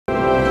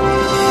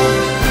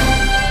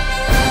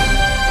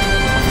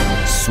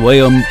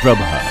Swayam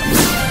Prabha.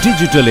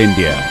 Digital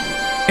India.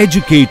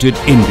 Educated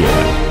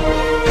India.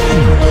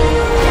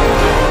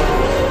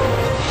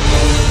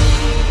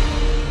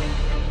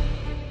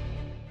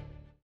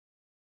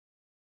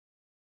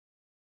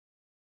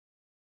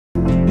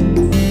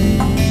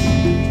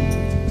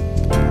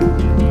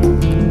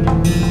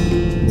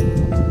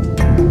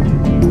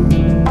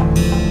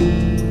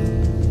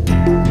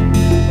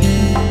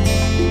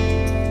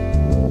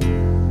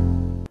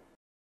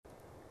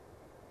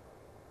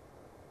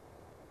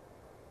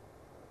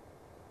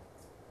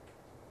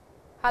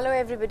 Hello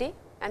everybody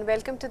and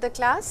welcome to the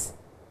class.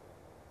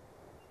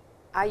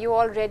 Are you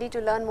all ready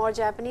to learn more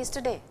Japanese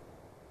today?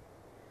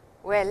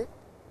 Well,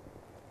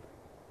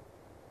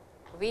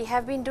 we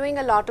have been doing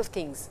a lot of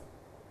things.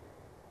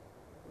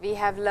 We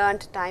have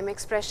learned time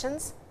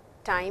expressions,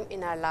 time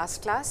in our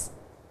last class.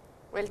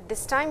 Well,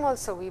 this time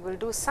also we will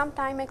do some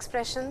time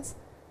expressions,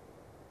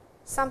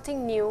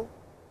 something new,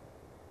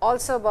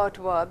 also about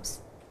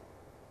verbs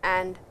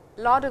and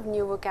lot of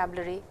new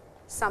vocabulary,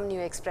 some new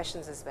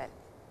expressions as well.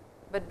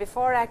 But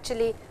before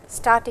actually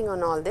starting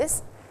on all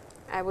this,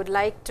 I would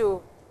like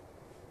to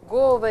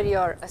go over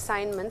your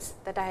assignments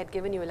that I had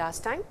given you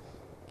last time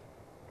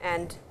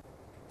and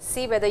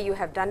see whether you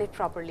have done it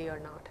properly or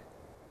not.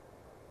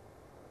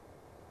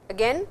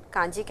 Again,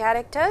 kanji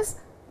characters.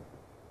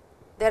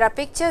 There are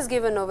pictures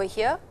given over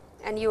here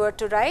and you are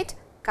to write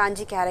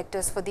kanji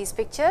characters for these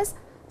pictures.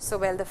 So,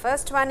 well, the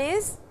first one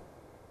is,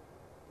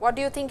 what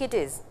do you think it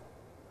is?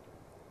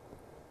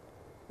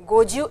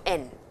 50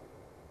 yen.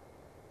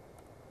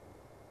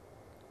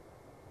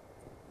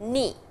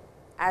 Ni,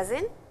 as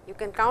in you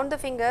can count the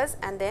fingers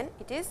and then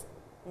it is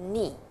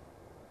ni.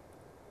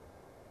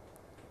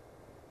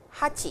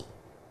 Hachi,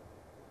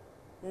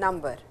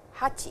 number,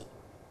 hachi.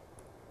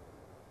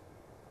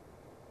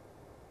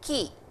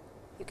 Ki,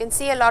 you can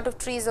see a lot of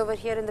trees over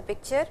here in the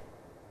picture,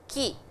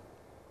 ki.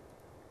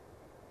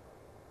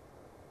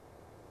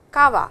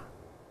 Kawa,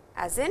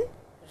 as in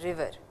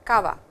river,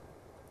 kawa.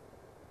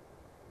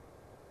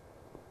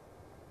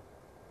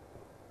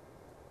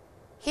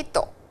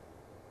 Hito,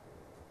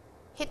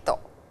 hito.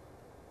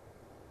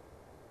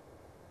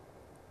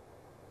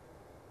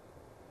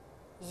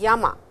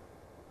 Yama,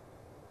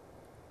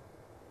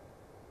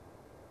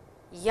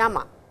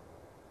 yama.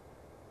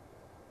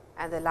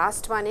 And the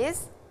last one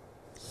is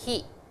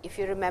hi. If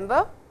you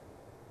remember,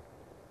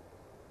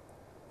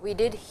 we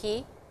did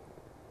hi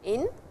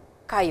in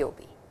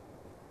Kayobi.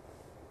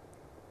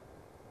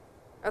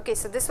 Okay,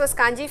 so this was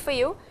kanji for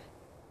you.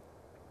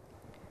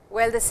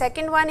 Well, the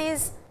second one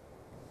is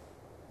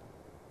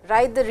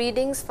write the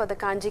readings for the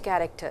kanji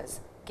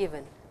characters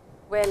given.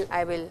 Well,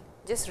 I will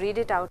just read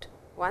it out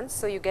once,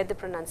 so you get the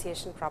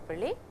pronunciation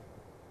properly.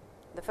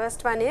 The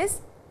first one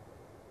is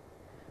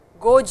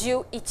 51,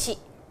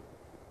 51,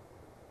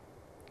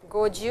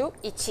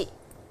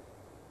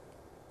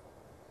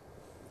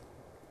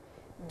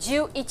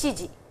 11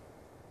時、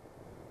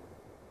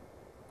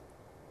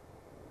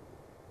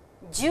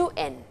10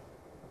円、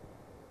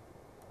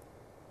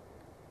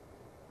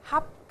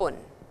8分、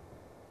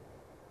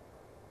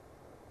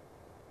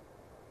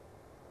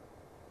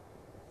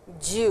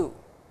10、2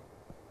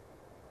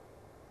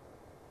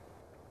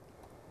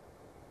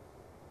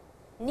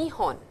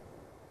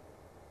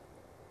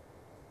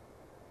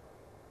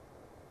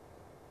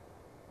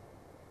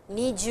本、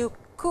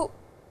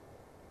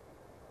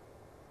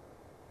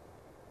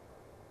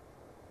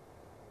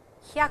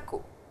29、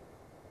100、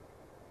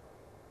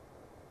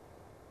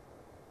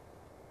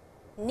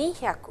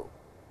200、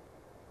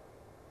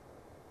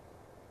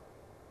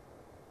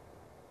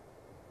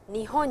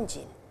日本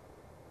人。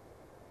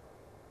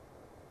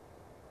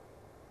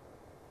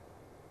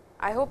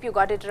I hope you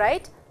got it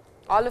right,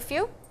 all of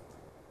you.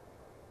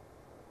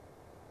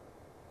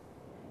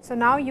 So,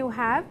 now you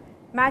have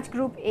match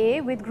group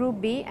A with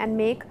group B and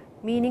make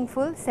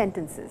meaningful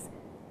sentences.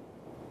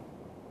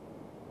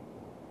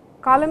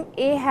 Column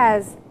A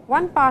has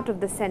one part of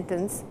the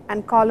sentence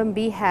and column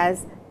B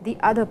has the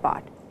other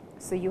part.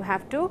 So, you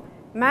have to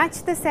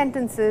match the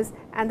sentences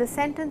and the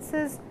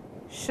sentences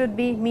should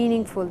be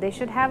meaningful, they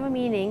should have a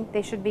meaning,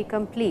 they should be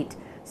complete.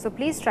 So,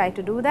 please try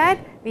to do that.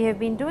 We have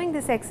been doing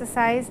this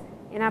exercise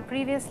in our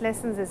previous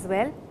lessons as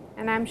well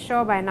and I am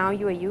sure by now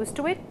you are used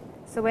to it.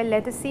 So, well,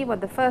 let us see what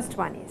the first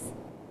one is.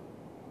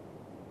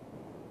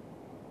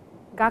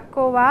 学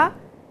校は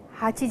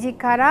8時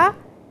から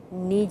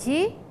2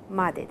時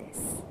までで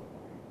す。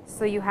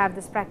So, you have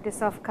this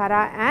practice of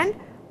kara and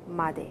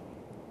made.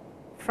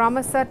 From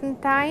a certain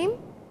time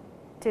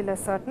till a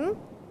certain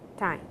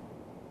time.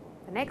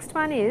 The next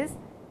one is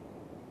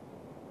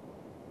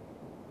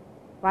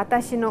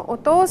私のお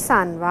父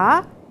さん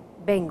は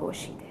弁護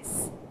士で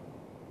す。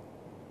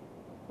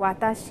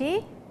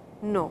私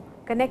の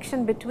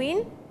connection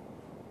between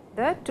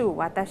the two,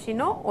 私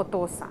のお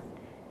父さん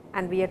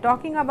and we are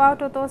talking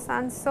about お父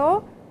さん,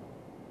 so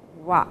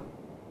は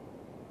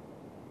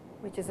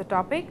which is a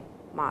topic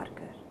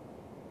marker.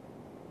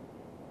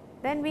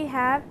 Then we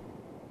have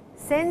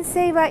先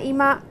生は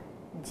今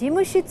事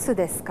務室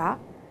ですか?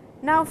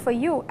 Now for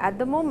you at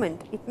the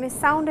moment it may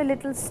sound a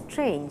little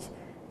strange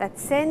that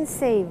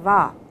sensei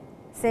wa,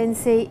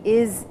 sensei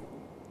is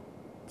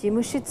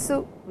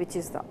jimushitsu, which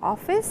is the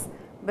office,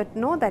 but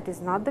no, that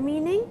is not the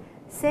meaning.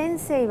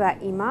 Sensei wa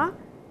ima,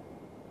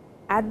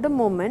 at the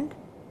moment,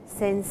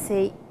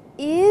 sensei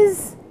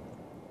is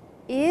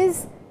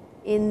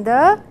in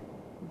the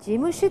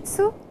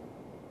jimushitsu?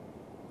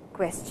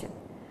 Question.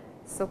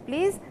 So,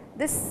 please,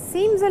 this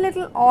seems a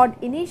little odd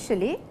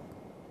initially,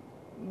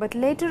 but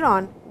later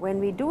on when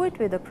we do it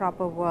with a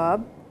proper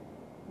verb,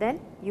 then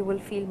you will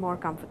feel more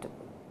comfortable.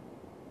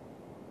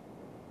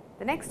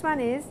 The next one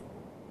is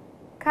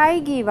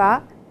kaigi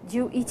wa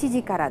 11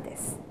時からで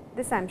す.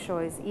 This I am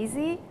sure is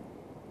easy.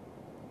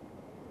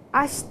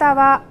 Ashita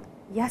wa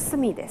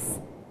yasumi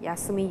desu.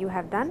 Yasumi you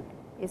have done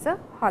is a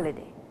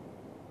holiday.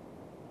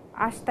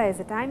 Ashita is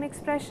a time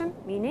expression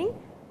meaning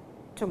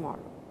tomorrow.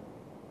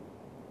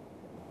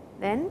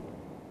 Then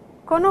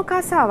kono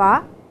kasa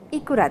wa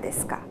ikura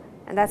desu ka?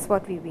 And that is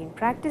what we have been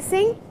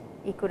practicing.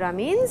 Ikura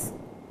means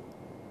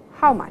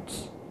how much.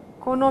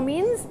 Kono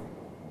means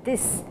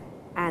this,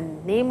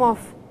 and name of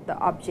the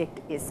object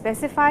is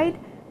specified,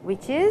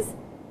 which is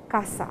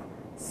kasa.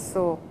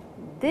 So,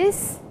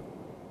 this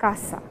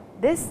kasa,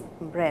 this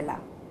umbrella,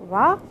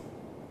 wa,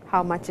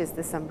 how much is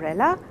this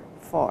umbrella,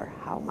 for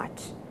how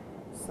much.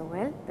 So,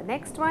 well, the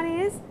next one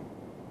is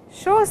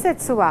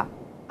shousetsu wa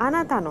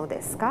anata no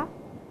desu ka?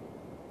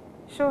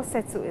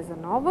 Shousetsu is a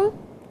novel,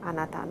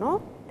 anata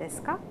no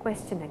desu ka?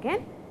 Question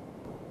again.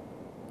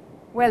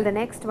 Well, the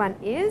next one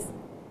is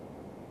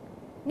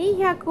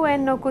 200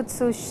 yen no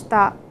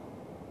kutsushita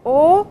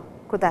o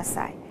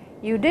kudasai.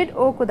 You did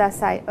o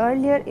kudasai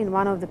earlier in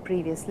one of the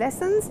previous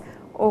lessons.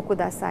 O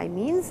kudasai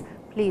means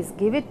please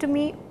give it to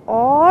me,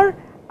 or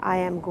I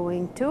am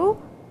going to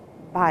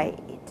buy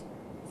it.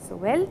 So,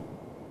 well,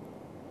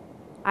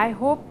 I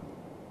hope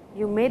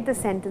you made the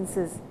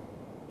sentences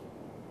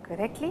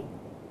correctly.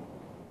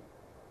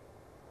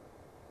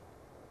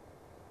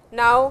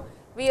 Now,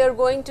 we are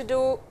going to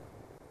do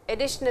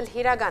additional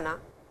hiragana.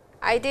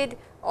 I did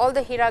all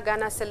the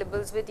hiragana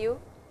syllables with you,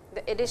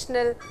 the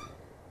additional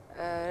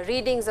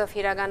readings of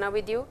hiragana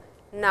with you.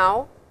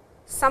 Now,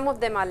 some of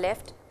them are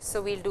left,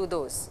 so we will do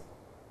those.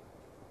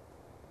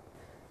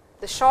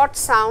 The short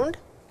sound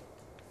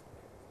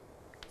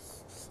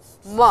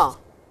ma,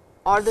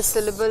 or the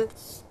syllable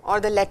or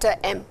the letter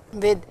m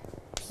with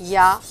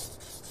ya,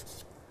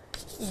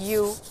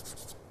 you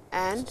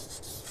and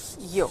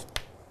yo.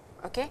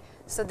 Okay.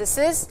 So, this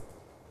is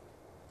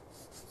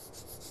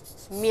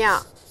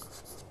mya,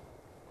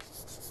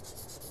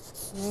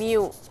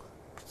 mu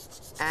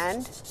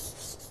and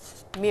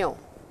myo.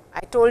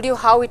 I told you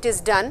how it is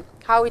done,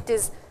 how it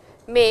is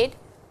made.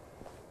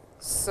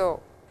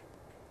 So,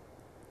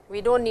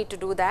 we do not need to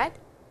do that.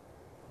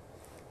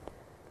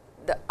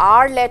 The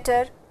R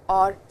letter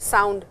or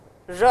sound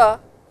r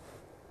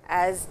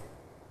as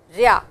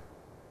rya,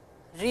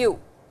 ryu,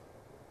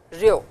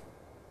 ryo.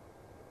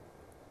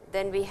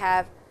 Then we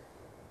have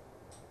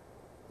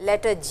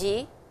letter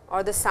G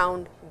or the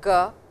sound g,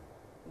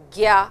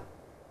 gya,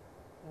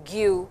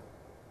 gyu,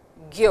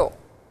 gyo.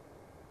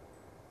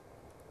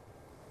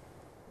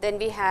 Then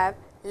we have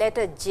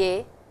letter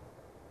J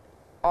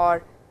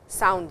or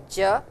sound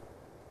j,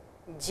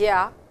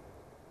 jya,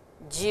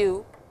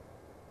 ju,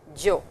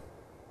 jo.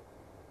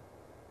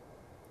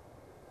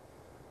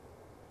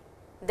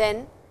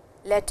 Then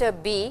letter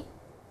B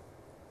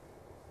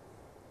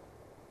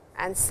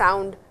and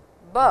sound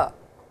b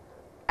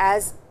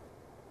as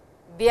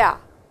bya,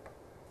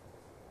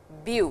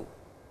 bu,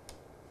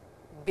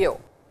 byo.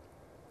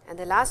 And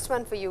the last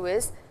one for you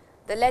is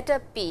the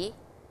letter P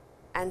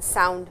and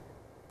sound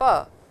p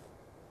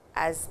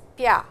as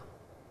pya,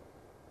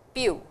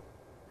 pyu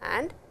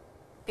and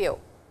pyo.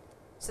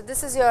 So,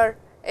 this is your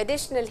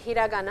additional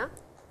hiragana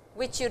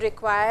which you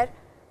require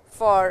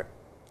for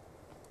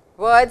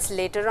words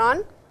later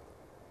on.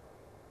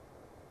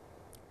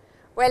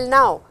 Well,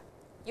 now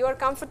you are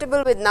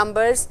comfortable with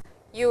numbers,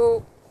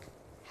 you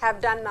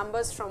have done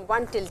numbers from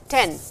 1 till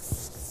 10,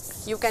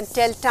 you can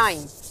tell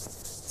time.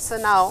 So,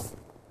 now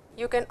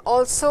you can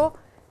also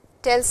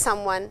tell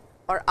someone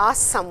or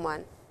ask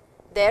someone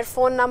their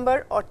phone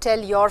number or tell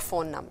your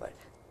phone number.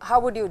 How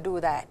would you do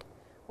that?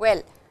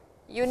 Well,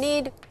 you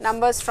need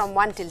numbers from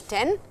 1 till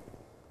 10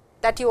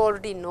 that you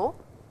already know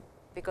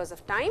because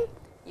of time.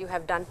 You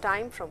have done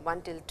time from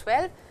 1 till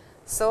 12.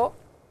 So,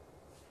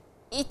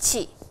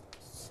 ichi,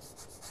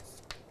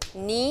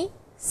 ni,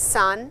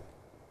 san,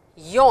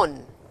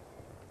 yon,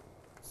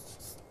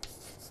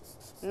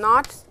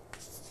 not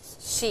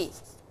shi,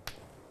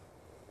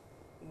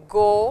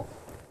 go,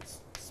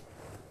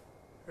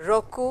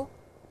 roku,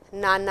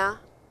 nana,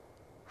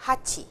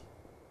 hachi,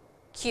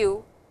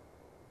 q,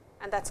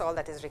 and that is all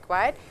that is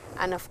required,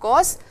 and of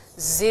course,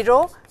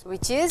 0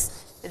 which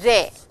is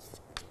re,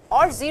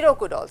 or 0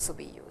 could also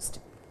be used.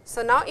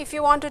 So, now if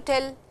you want to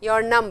tell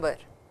your number,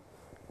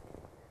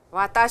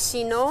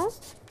 watashi no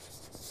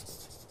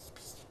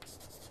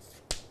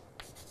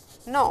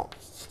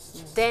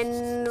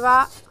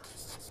denwa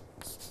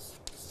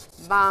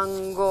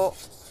bango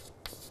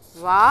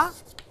wa,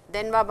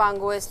 denwa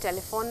bango is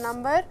telephone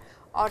number,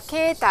 or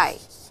keitai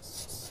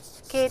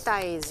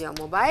Ketai is your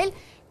mobile.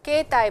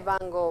 Ketai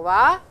bango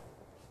wa,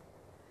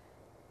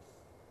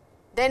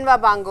 denwa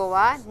bango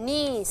wa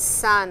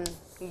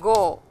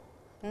 235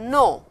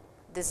 no.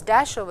 This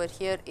dash over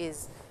here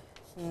is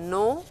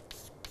no.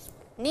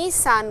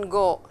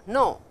 235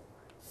 no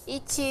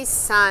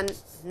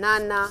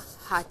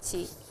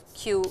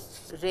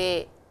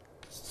 1378990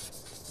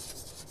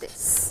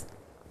 this.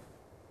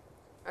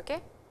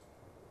 Okay?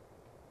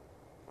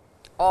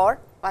 Or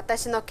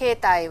私の携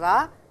帯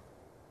は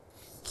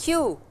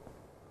9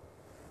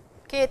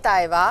携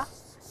帯は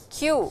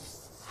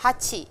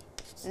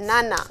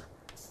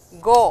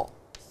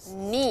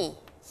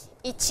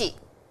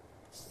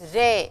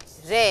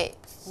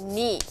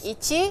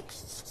98752100021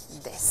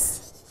で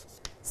す。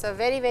So,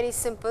 very very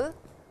simple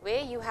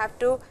way you have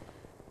to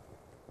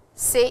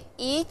say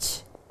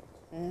each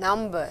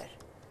number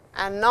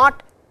and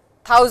not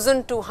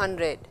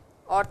 1200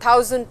 or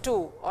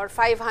 1002 or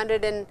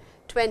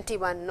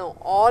 521. No,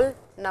 all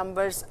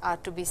numbers are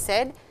to be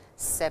said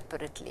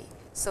separately.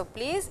 So,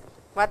 please,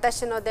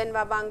 watashi no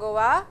denwa bango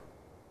wa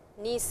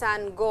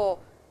 235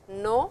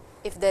 no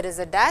if there is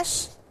a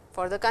dash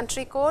for the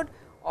country code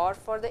or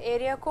for the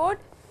area code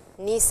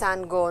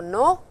 235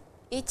 no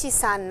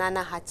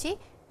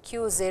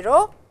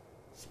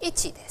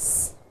 1378901 で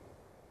す。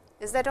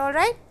Is that all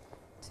right?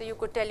 So, you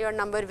could tell your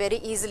number very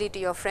easily to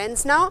your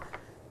friends now.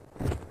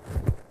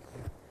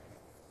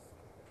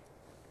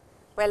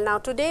 Well, now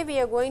today we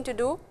are going to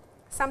do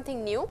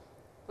something new.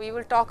 We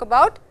will talk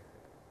about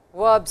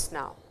verbs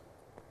now.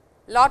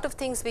 Lot of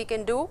things we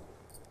can do,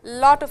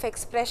 lot of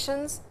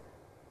expressions.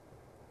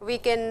 We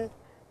can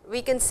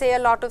say a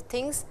lot of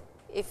things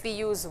if we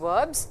use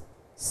verbs.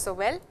 So,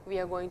 well, we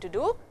are going to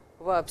do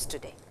verbs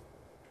today.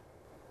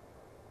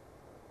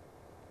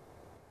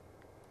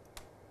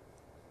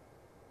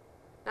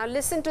 Now,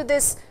 listen to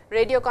this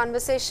radio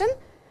conversation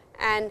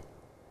and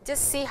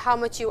just see how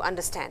much you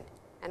understand,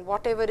 and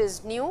whatever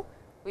is new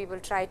we will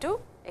try to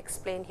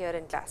explain here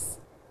in class.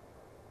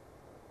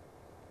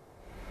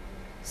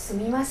 す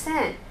みま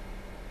せん。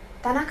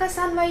田中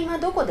さんは今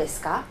どこで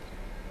すか？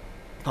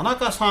田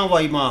中さん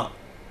は今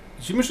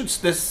事務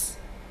室です。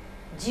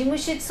事務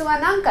室は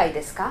何階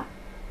ですか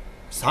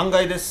？3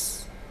階で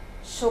す。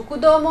食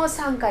堂も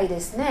3階で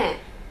すね。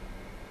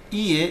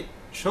いいえ、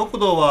食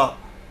堂は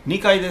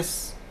2階で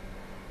す。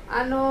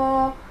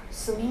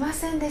すみま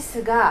せんで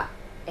すが、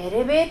エ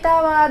レベータ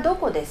ーはど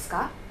こです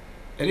か？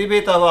エレベ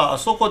ーターはあ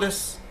そこで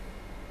す。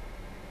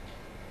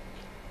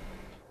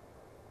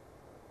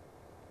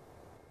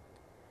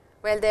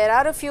Well, there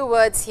are a few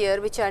words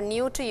here which are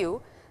new to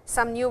you.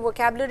 Some new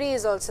vocabulary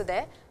is also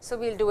there. So,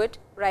 we will do it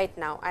right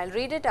now. I will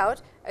read it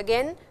out.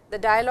 Again, the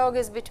dialogue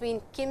is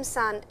between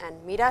Kim-san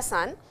and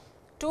Mira-san,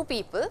 two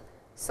people.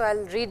 So, I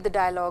will read the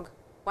dialogue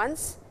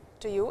once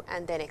to you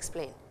and then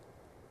explain.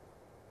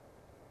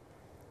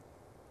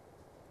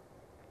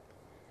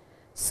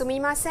 すみ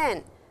ませ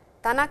ん。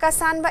田中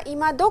さんは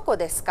今どこ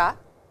ですか？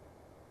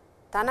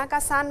田中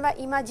さんは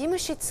今事務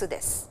室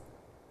です。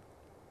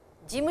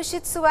事務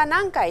室は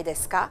何階で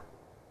すか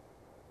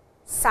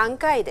？3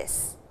階で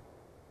す。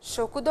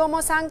食堂も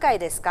3階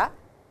ですか？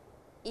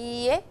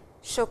いいえ、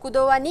食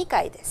堂は2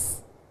階で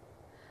す。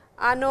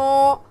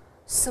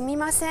すみ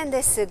ません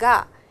です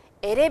が、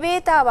エレベ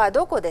ーターは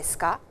どこです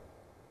か？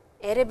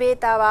エレベー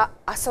ターは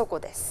あそこ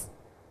です。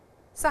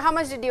So, how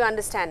much did you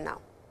understand now?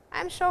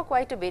 I am sure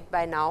quite a bit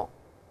by now.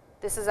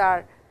 This is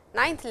our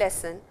 9th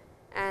lesson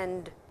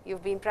and you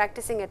have been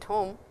practicing at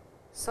home.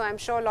 So, I am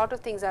sure a lot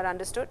of things are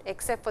understood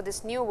except for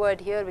this new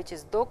word here which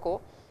is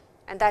doko,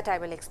 and that I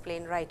will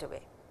explain right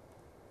away.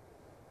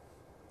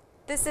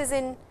 This is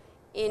in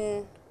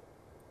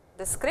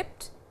the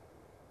script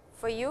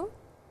for you.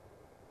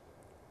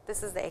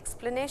 This is the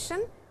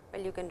explanation.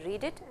 Well, you can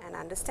read it and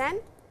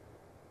understand.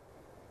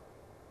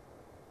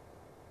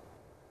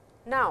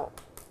 Now,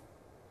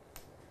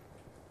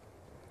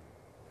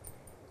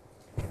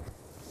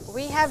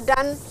 we have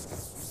done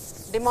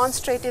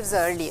demonstratives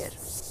earlier.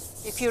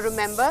 If you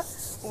remember,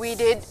 we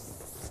did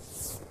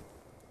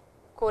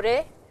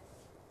kore,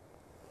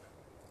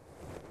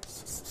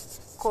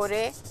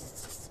 kore,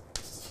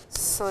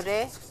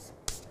 sore,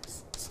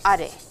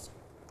 are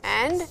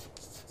and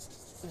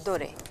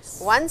dore.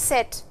 One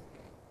set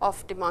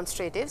of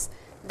demonstratives.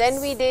 Then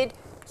we did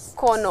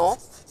kono,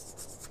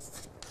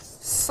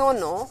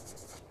 sono,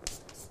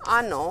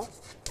 ano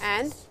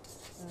and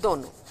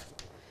dono.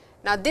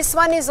 Now, this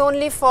one is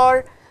only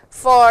for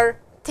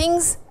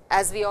things,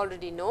 as we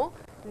already know.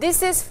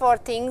 This is for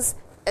things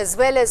as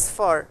well as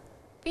for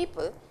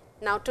people.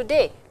 Now,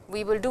 today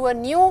we will do a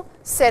new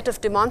set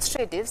of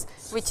demonstratives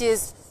which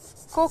is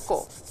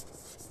koko,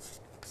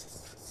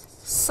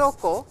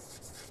 soko,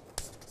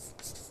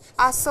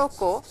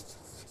 asoko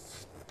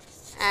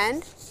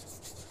and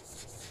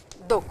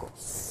doko.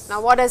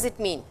 Now, what does it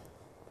mean?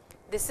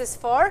 This is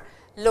for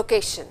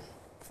location,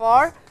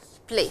 for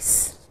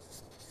place.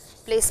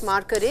 Place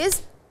marker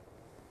is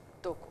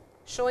doko.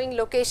 Showing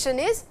location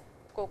is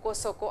koko,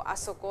 soko,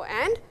 asoko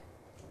and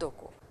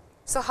doko.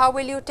 So, how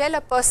will you tell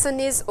a person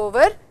is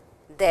over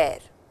there?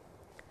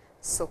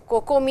 So,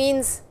 koko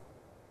means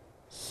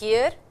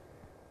here,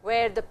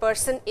 where the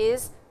person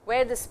is,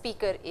 where the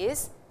speaker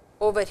is,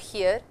 over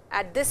here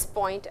at this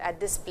point, at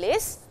this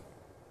place.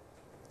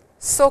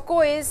 Soko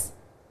is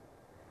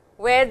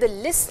where the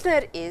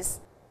listener is,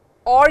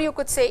 or you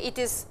could say it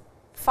is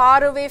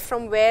far away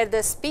from where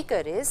the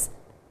speaker is.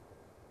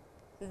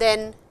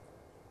 Then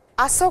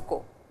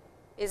asoko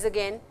is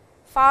again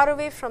far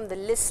away from the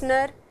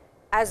listener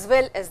as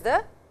well as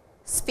the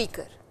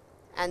speaker.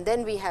 And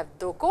then we have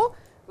doko,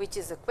 which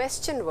is a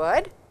question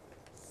word.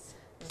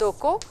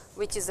 Doko,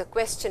 which is a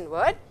question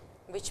word,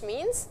 which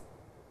means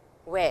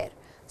where.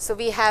 So,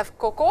 we have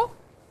koko,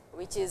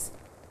 which is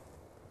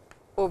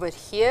over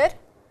here,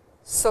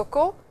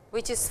 soko,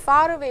 which is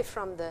far away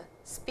from the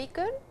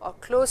speaker or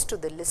close to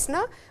the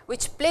listener,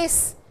 which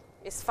place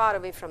is far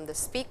away from the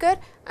speaker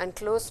and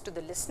close to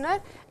the listener,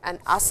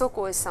 and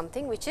asoko is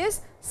something which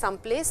is some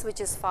place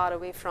which is far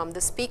away from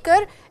the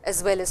speaker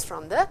as well as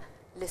from the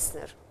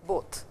listener,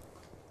 both.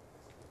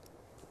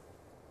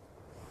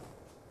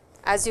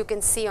 As you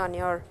can see on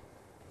your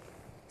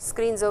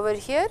screens over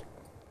here,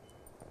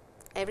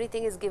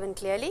 everything is given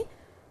clearly.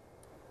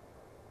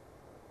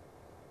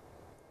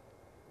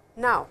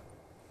 Now,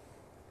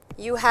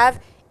 you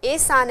have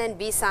A-san and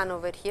B-san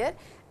over here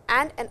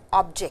and an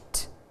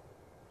object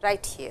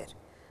right here.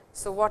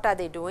 So, what are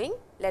they doing?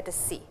 Let us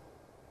see.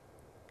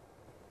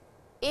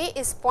 A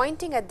is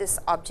pointing at this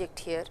object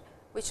here,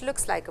 which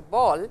looks like a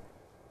ball,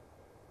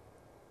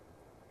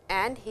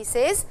 and he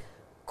says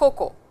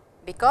koko,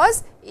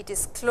 because it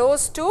is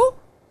close to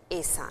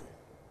A-san.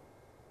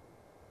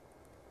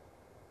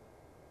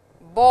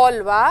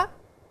 Ball wa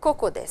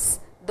koko desu.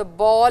 The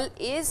ball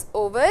is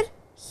over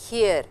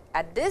here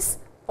at this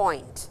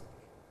point.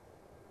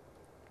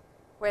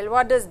 Well,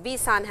 what does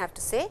B-san have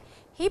to say?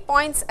 He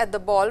points at the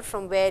ball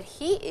from where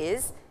he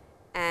is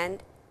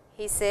and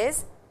he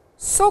says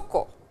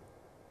soko.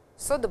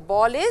 So, the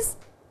ball is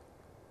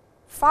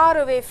far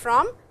away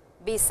from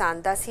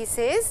B-san, thus he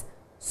says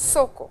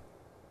soko.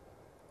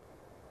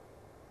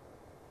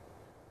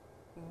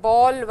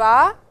 Ball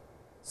wa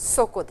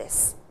soko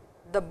desu.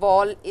 The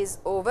ball is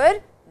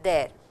over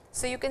there.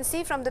 So, you can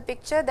see from the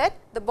picture that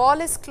the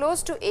ball is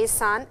close to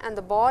A-san and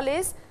the ball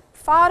is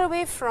far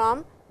away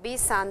from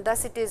B-san,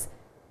 thus it is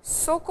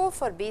soko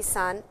for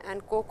B-san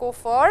and koko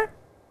for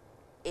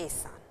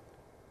A-san.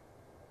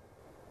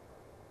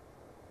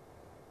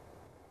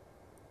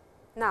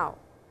 Now,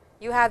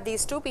 you have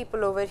these two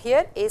people over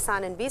here,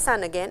 A-san and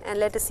B-san again, and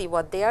let us see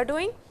what they are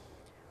doing.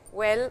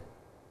 Well,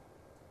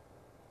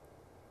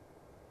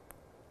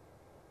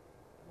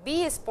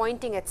 B is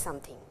pointing at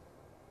something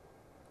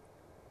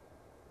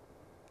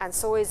and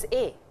so is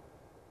A.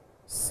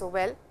 So,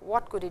 well,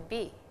 what could it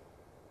be?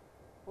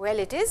 Well,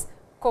 it is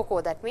koko,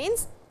 that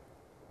means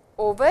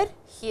over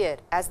here,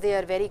 as they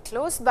are very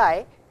close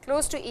by,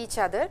 close to each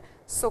other.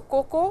 So,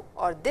 koko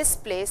or this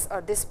place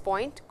or this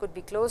point could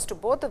be close to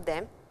both of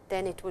them,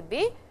 then it would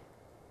be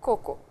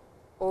koko,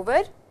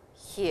 over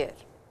here.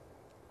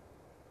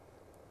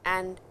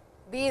 And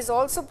B is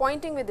also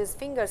pointing with his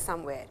finger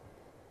somewhere.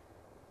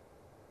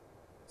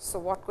 So,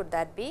 what could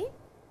that be?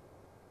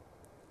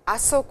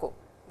 Asoko,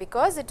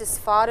 because it is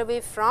far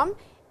away from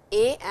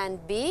A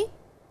and B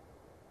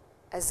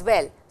as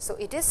well. So,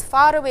 it is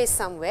far away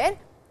somewhere,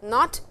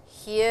 not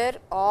here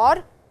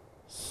or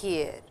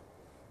here,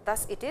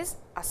 thus it is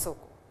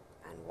asoko.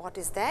 And what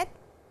is that?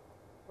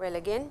 Well,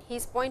 again he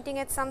is pointing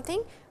at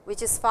something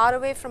which is far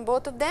away from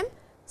both of them.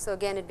 So,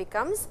 again it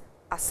becomes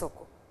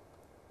asoko.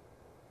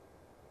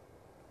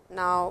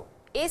 Now,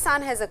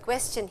 A-san has a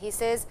question. He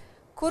says,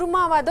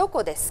 kuruma wa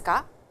doko desu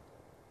ka?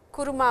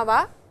 Kuruma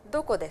wa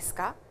doko desu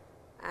ka?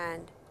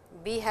 And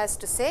B has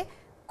to say,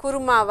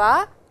 kuruma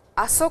wa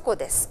asoko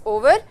desu,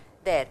 over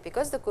there,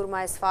 because the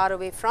kuruma is far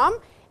away from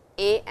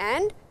A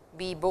and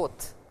B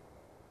both.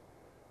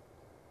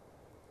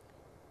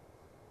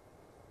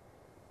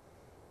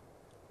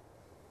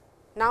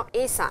 Now,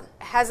 A-san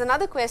has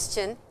another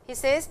question. He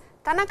says,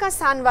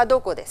 Tanaka-san wa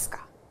doko desu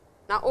ka?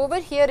 Now, over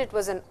here it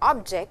was an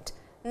object.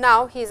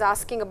 Now, he is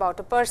asking about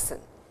a person.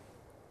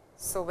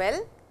 So,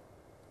 well,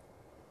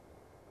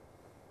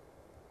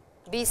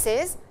 B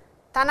says,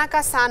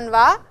 Tanaka-san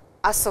wa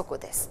asoko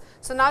desu.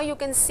 So, now you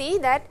can see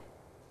that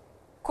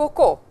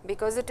koko,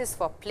 because it is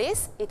for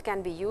place, it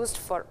can be used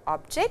for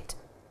object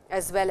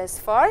as well as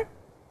for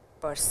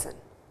person.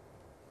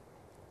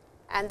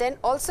 And then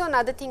also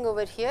another thing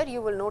over here,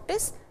 you will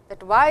notice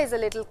that Y is a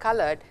little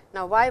colored.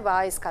 Now, why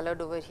Y is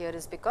colored over here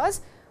is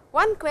because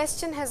one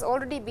question has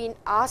already been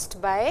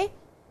asked by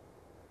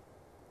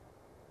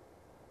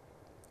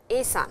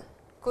A-san,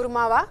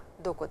 kuruma wa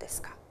doko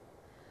desu ka?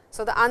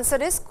 So, the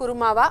answer is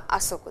kuruma wa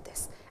asoko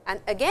desu.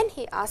 And again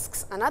he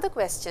asks another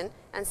question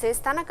and says,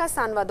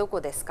 Tanaka-san wa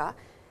doko desu ka?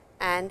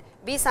 And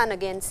B-san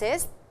again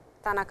says,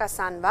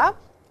 Tanaka-san wa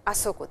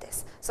asoko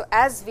desu. So,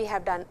 as we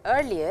have done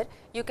earlier,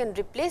 you can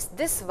replace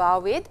this wa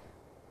with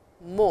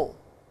mo,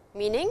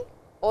 meaning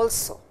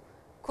also.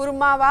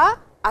 Kuruma wa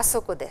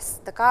asoko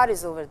desu, the car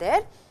is over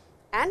there,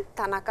 and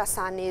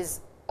Tanaka-san is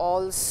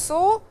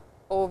also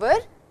over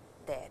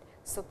there.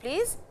 So,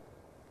 please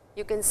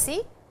you can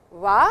see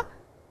wa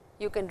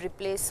you can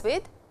replace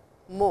with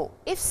mo.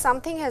 If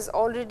something has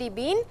already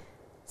been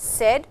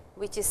said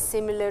which is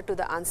similar to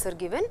the answer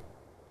given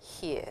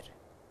here.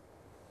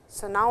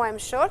 So, now I am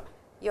sure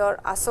your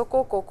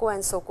asoko, koko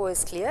and soko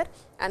is clear,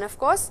 and of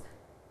course,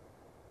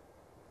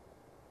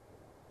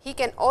 he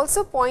can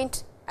also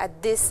point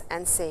at this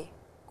and say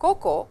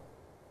koko,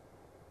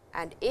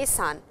 and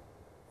A-san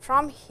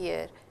from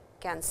here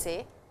can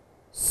say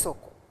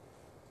soko.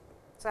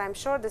 So, I am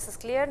sure this is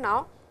clear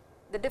now,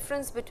 the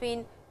difference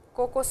between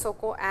koko,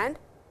 soko and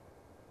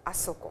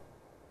asoko.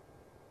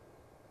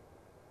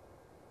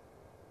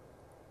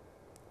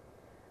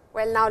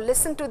 Well, now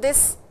listen to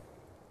this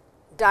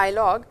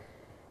dialogue,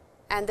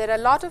 and there are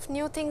a lot of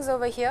new things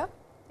over here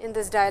in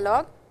this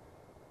dialogue,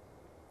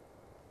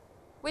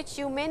 which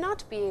you may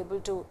not be able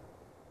to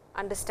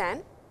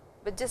understand,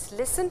 but just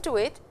listen to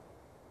it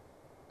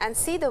and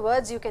see the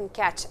words you can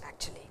catch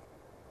actually.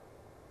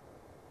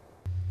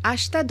 明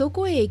日ど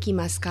こへ行き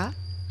ますか?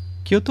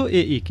 京都へ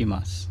行き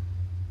ます。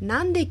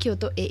なんで京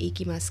都へ行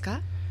きますか?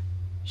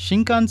 新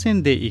幹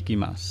線で行き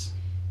ます。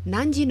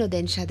何時の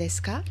電車で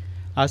すか?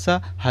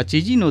 朝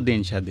8時の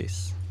電車で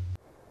す。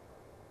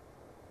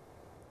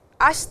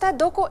明日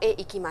どこへ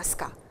行きます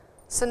か?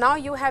 So now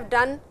you have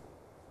done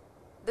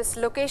this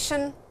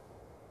location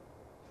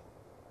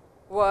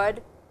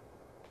word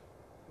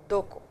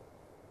doko,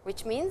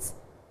 which means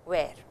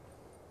where.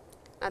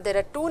 Now, there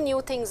are two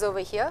new things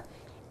over here,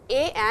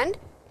 a and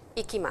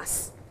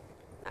ikimasu.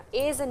 Now,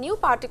 a is a new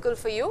particle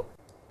for you,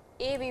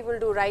 a we will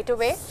do right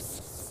away,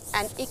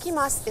 and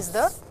ikimasu is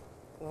the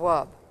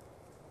verb.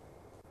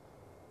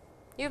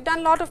 You have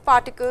done lot of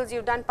particles, you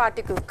have done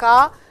particle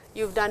ka,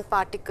 you have done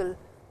particle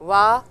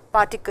wa,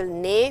 particle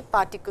ne,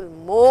 particle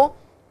mo.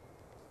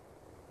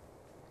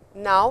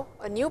 Now,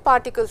 a new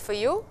particle for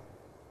you,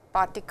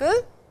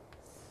 particle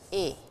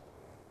a,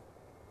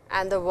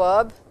 and the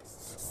verb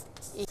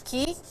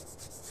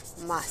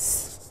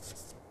ikimasu.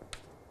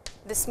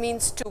 This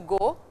means to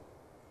go,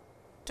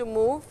 to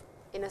move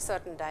in a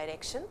certain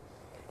direction.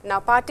 Now,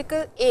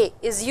 particle a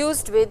is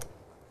used with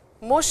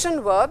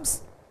motion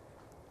verbs,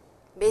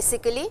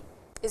 basically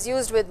is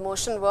used with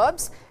motion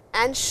verbs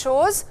and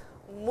shows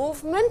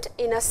movement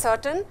in a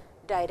certain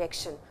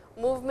direction,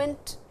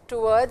 movement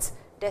towards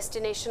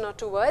destination or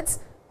towards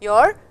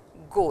your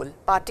goal,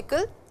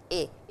 particle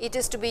a. It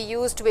is to be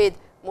used with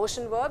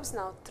motion verbs.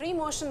 Now, three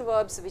motion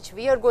verbs which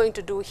we are going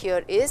to do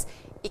here is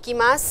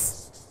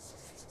ikimasu,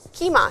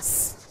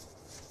 kimasu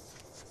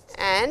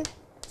and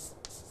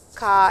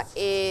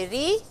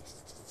kaerimasu.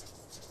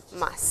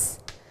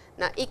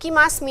 Now,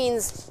 ikimasu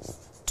means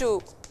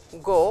to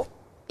go,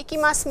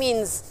 ikimasu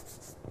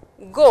means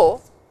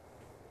go,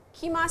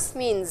 kimasu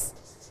means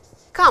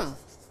come,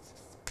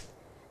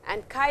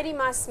 and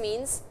kaerimasu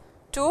means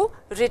to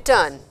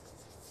return.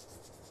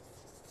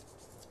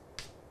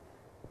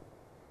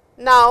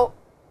 Now,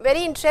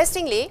 very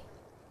interestingly,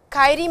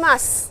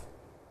 kaerimasu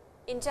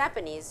in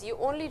Japanese, you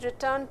only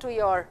return to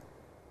your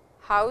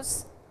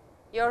house,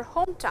 your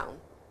hometown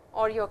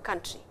or your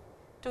country,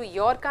 to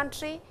your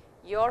country,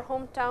 your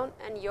hometown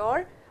and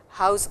your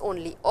house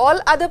only. All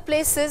other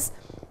places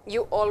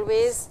you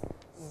always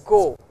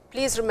go,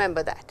 please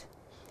remember that.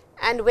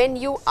 And when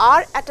you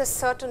are at a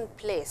certain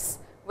place,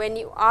 when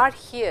you are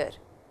here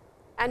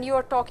and you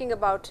are talking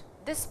about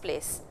this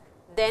place,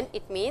 then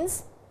it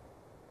means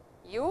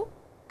you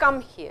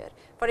come here.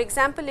 For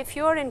example, if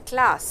you are in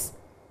class,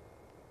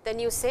 then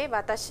you say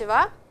watashi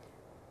wa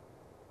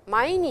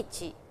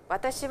mainichi,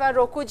 watashi wa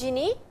 6 ji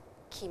ni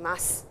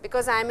kimasu,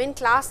 because I am in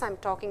class, I am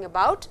talking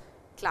about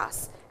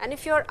class. And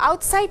if you are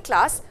outside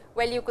class,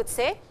 well, you could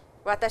say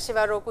watashi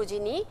wa 6 ji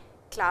ni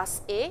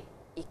class A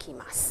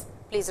ikimasu.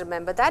 Please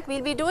remember that. We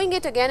will be doing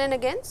it again and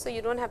again, so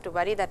you do not have to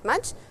worry that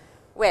much.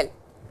 Well,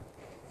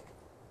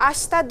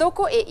 ashita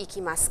doko e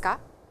ikimasu ka?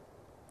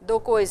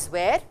 Doko is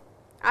where,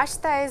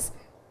 ashita is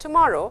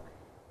tomorrow,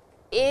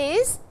 a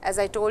is, as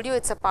I told you,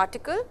 it is a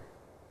particle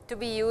to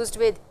be used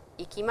with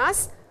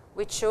ikimasu,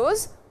 which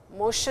shows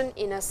motion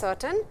in a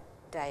certain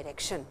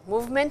direction,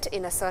 movement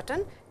in a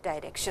certain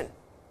direction.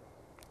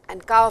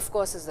 And ka, of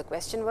course, is the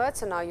question word.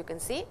 So, now you can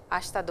see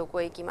ashita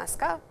doko e ikimasu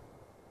ka?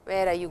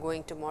 Where are you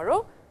going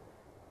tomorrow?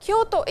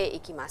 Kyoto e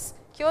ikimasu.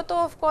 Kyoto,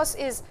 of course,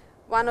 is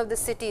one of the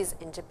cities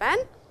in Japan.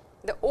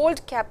 The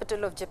old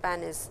capital of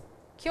Japan is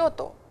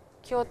Kyoto.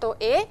 Kyoto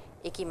e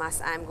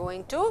ikimasu. I am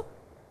going to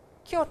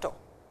Kyoto.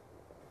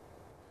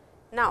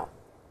 Now,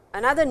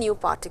 another new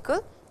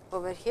particle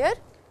over here,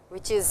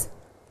 which is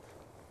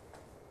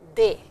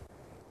de,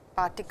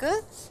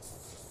 particle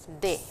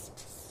de,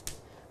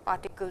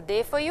 particle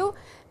de for you.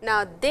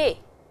 Now, de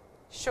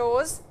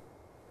shows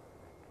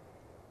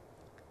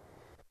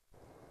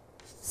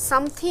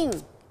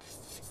something,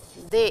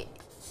 de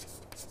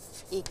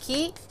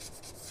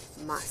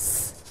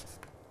ikimasu,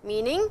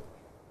 meaning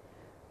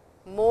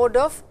mode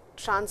of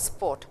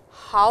transport,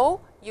 how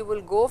you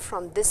will go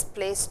from this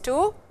place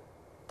to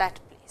that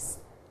place,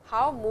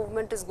 how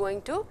movement is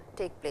going to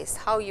take place,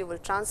 how you will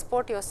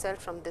transport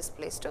yourself from this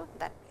place to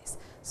that place.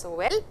 So,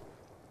 well,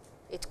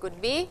 it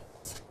could be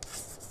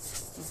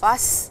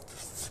bus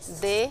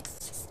de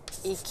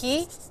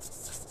ikimasu.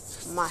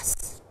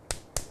 mas.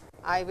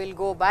 I will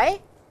go by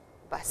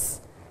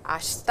bus.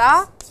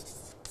 Ashita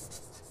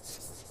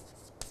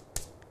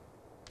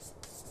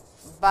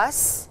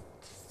bus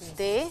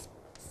de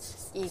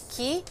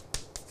ikimasu.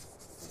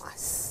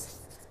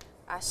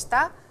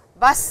 Ashita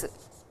bus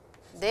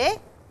de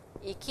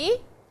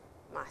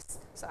ikimasu.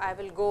 So, I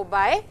will go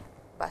by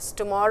bus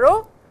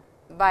tomorrow.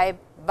 By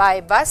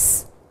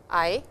bus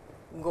I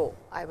go.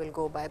 I will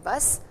go by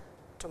bus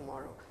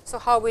tomorrow. So,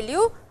 how will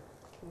you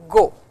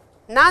go?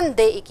 Nan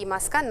de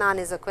ikimasu ka? Nan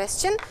is a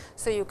question.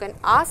 So, you can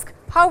ask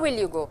how will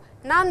you go?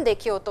 Nan de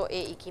Kyoto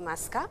e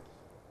ikimasu ka?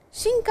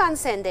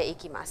 Shinkansen de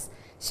ikimasu.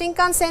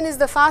 Shinkansen is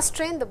the fast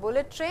train, the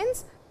bullet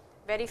trains,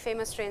 very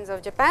famous trains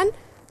of Japan.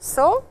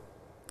 So,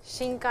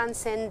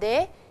 Shinkansen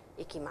de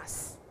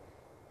ikimasu.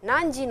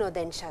 Nanji no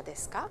densha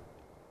desu ka?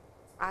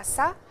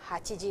 Asa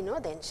 8時の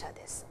電車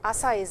です。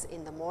Asa is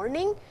in the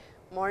morning,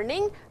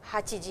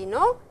 8時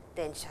の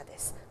電車で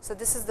す。So,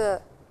 this is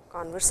the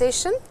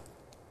conversation.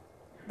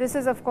 This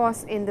is of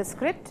course in the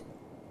script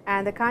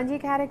and the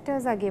kanji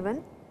characters are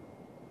given.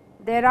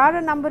 There are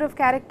a number of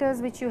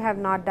characters which you have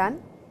not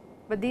done,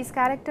 but these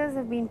characters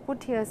have been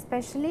put here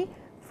specially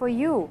for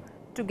you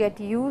to get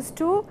used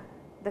to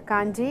the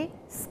kanji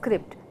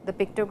script, the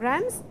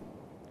pictograms.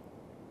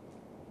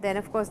 Then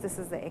of course, this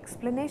is the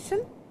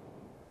explanation.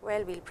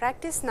 Well, we will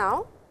practice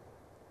now.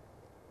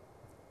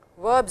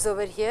 Verbs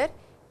over here,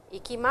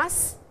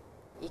 ikimasu,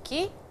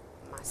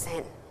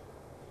 ikimasen.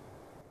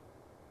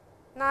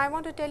 Now, I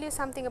want to tell you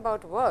something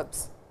about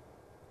verbs.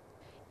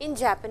 In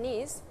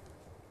Japanese,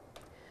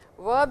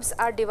 verbs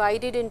are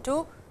divided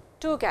into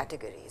two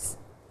categories,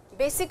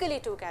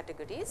 basically two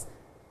categories,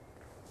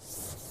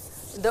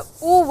 the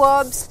u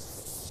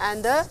verbs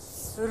and the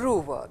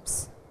ru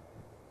verbs.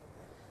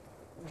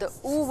 The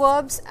u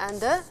verbs and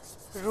the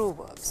ru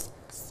verbs.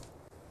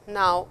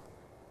 Now,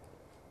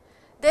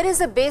 there is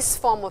a base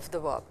form of the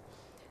verb,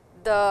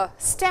 the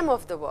stem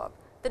of the verb,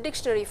 the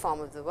dictionary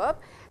form of the verb,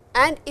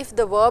 and if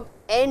the verb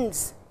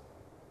ends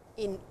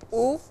in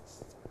u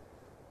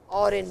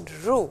or in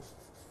ru,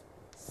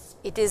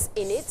 it is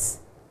in its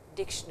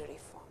dictionary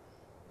form.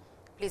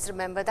 Please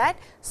remember that.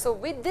 So,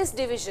 with this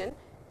division,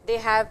 they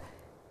have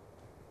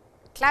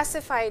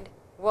classified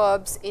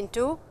verbs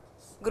into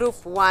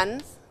group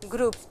 1,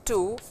 group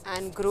 2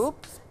 and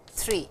group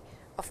 3.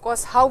 Of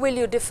course, how will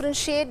you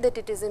differentiate that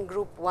it is in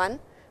group 1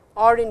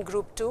 or in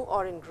group 2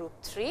 or in group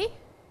 3?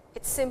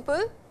 It is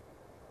simple.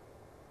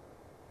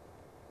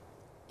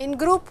 In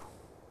group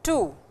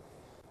 2,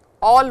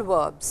 all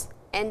verbs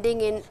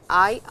ending in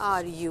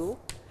IRU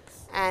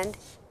and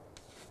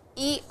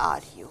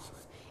ERU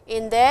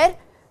in their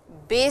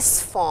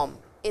base form,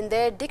 in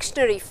their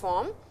dictionary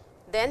form,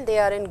 then they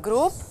are in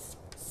group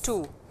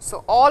 2.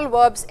 So, all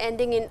verbs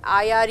ending in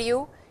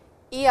IRU,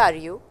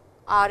 ERU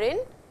are in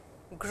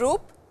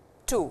group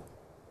 2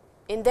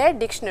 in their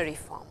dictionary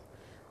form.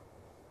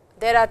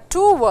 There are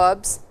two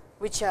verbs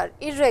which are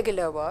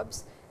irregular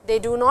verbs. They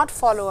do not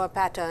follow a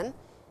pattern,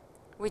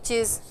 which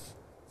is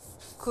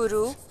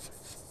kuru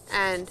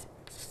and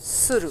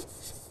suru.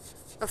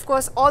 Of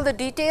course, all the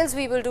details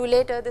we will do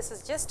later. This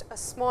is just a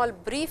small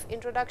brief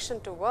introduction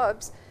to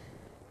verbs.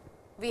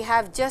 We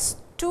have just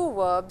two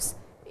verbs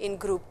in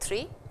group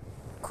 3,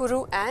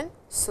 kuru and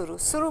suru.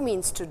 Suru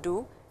means to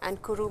do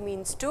and kuru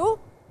means to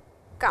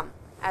come,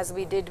 as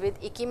we did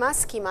with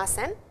ikimasu,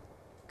 kimasu and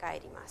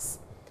kaerimasu.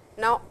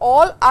 Now,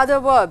 all other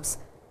verbs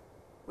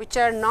which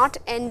are not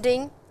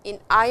ending in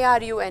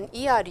IRU and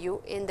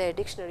ERU in their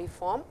dictionary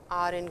form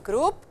are in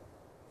group,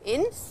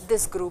 in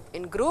this group,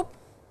 in group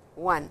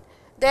 1.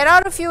 There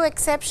are a few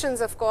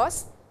exceptions, of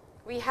course.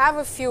 We have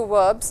a few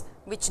verbs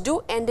which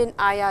do end in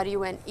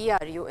IRU and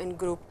ERU in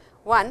group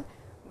 1,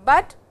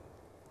 but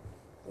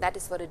that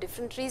is for a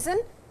different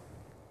reason.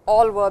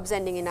 All verbs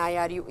ending in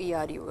IRU,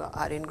 ERU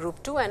are in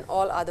group 2 and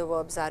all other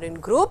verbs are in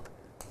group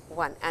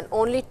 1 and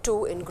only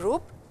 2 in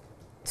group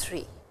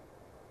 3.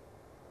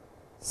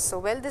 So,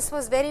 well, this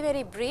was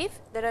very brief.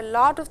 There are a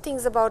lot of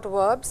things about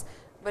verbs,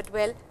 but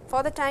well,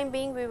 for the time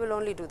being we will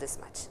only do this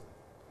much.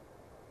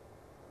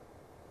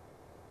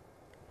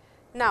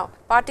 Now,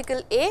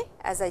 particle A,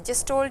 as I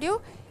just told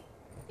you,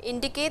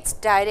 indicates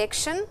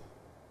direction.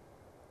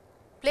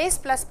 Place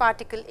plus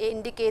particle A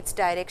indicates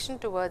direction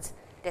towards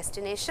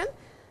destination.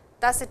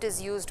 Thus, it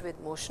is used with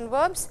motion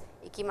verbs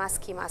ikimasu,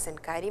 kimasu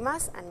and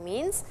kaerimasu and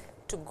means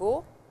to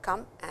go,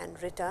 come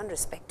and return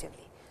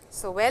respectively.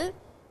 So, well,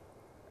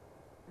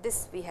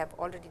 this we have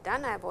already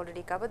done. I have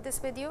already covered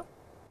this with you.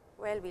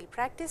 Well, we will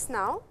practice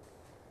now.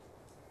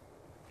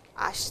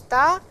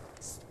 Ashita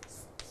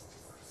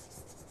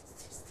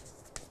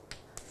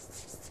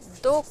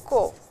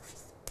doko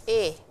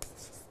e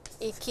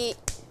ikimasu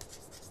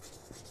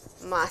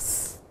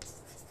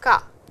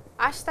ka?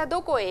 Ashita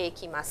doko e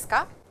ikimasu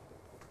ka?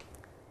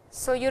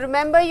 So, you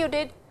remember you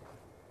did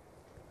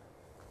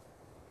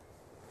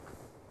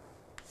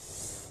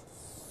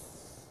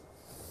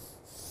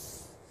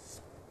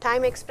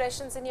time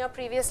expressions in your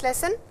previous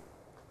lesson.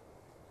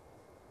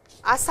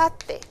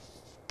 Asatte,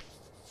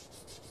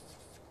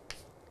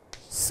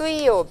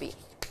 suiyobi,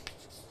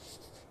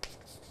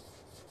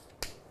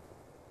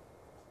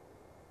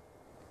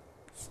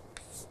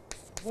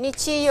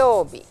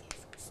 nichiyobi.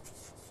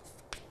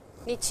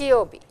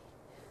 Nichiyobi.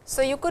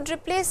 So, you could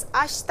replace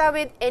ashita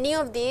with any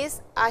of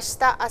these,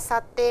 ashita,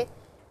 asatte,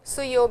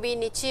 suyobi,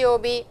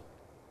 nichiyobi,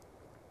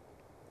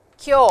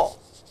 kyo,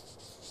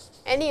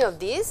 any of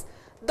these.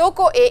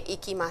 Doko e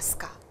ikimasu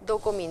ka?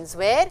 Doko means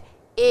where,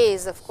 e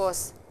is of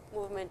course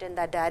movement in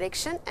that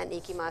direction, and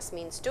ikimasu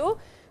means to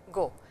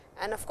go.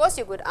 And of course,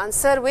 you could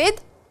answer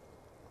with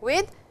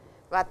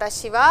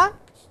watashi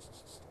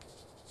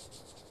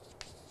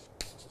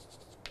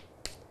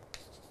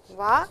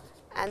wa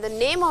and the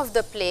name of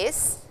the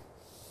place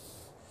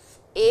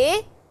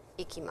e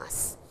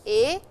ikimasu,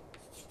 e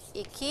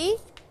ikimasu.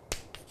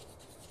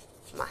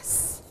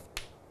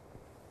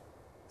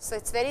 So,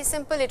 it is very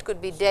simple, it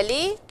could be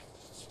Delhi,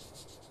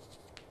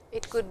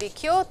 it could be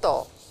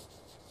Kyoto,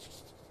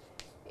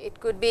 it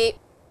could be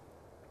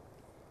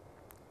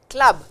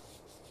club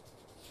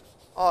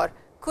or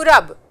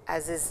kurab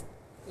as is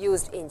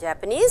used in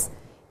Japanese,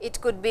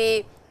 it could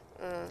be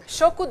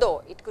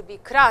shokudo, it could be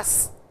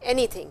class,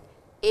 anything,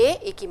 e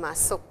ikimasu.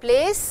 So,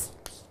 place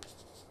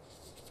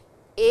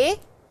e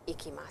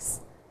ikimasu.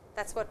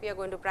 That is what we are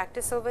going to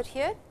practice over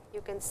here.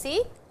 You can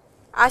see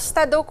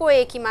ashita doko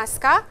e ikimasu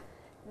ka?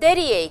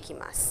 Deri e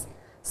ikimasu.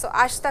 So,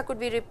 ashita could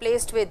be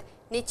replaced with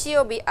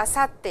nichiyobi,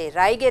 asatte,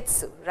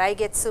 raigetsu.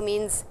 Raigetsu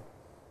means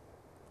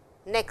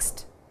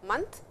next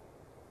month,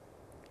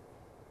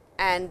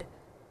 and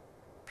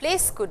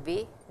place could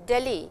be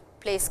Delhi.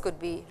 Place could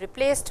be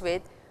replaced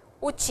with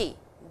uchi,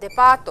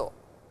 depato,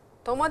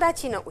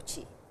 tomodachi no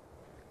uchi,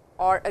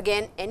 or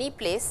again any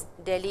place,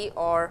 Delhi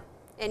or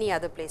any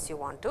other place you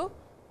want to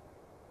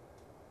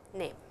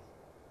name.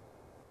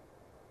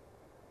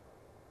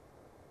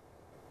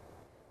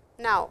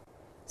 Now,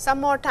 some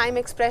more time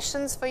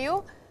expressions for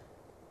you.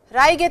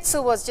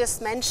 Raigetsu was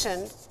just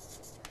mentioned,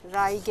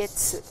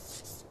 raigetsu.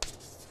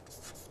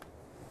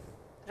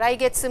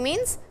 Raigetsu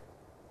means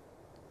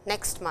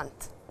next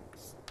month.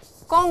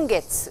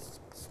 Kongetsu,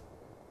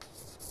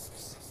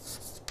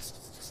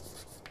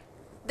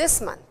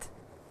 this month.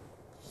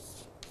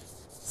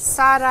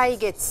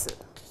 Saraigetsu,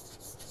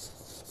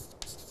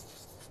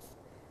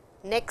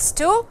 next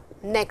to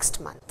next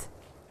month.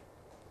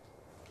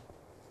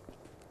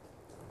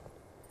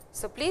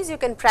 So, please you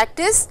can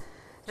practice.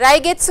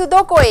 Raigetsu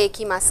doko e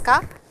ikimasu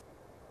ka?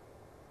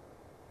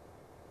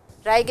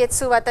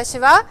 Raigetsu watashi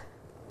wa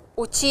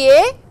uchi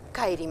e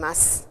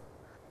kairimasu.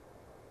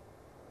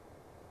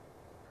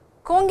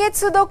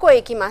 Kongetsu doko e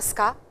ikimasu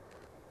ka?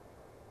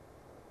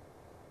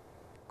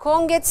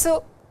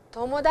 Kongetsu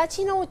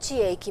tomodachi no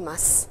uchi e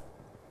ikimasu.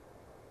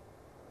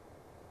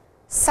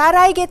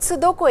 Saraigetsu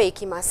doko e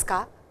ikimasu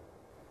ka?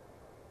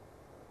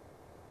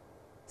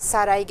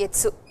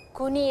 Saraigetsu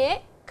kuni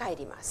e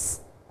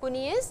kairimasu.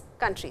 Kuni is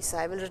country. So,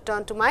 I will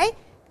return to my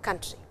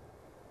country.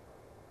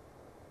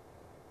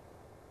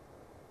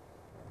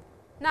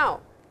 Now,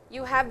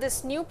 you have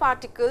this new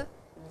particle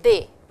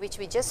de, which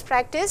we just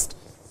practiced,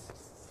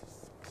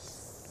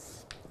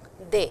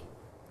 de.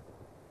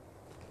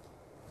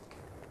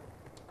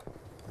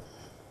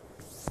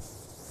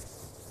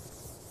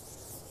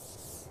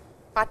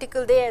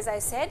 Particle de, as I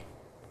said,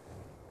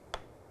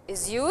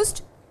 is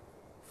used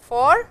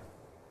for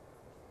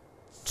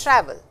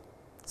travel.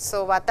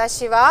 So,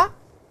 watashi wa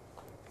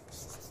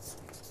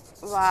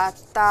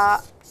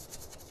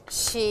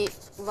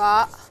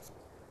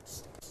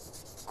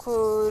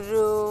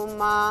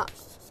kuruma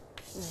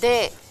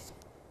de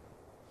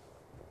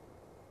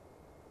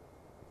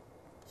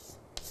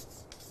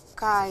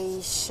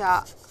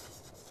kaisha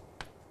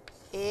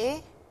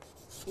e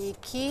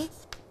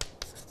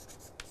ikimasu.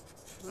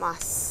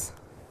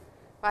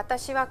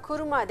 Watashi wa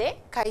kuruma de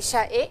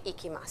kaisha e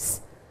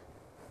ikimasu.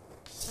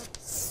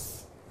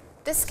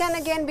 This can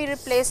again be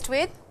replaced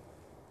with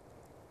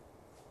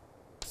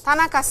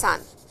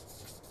Tanaka-san,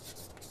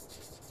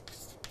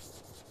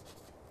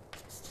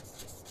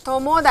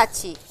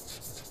 tomodachi,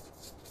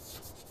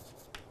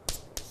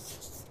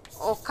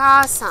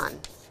 okaa-san,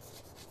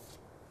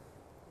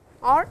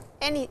 or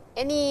any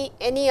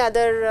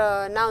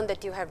other noun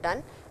that you have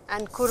done,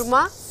 and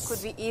kuruma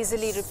could be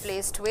easily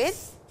replaced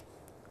with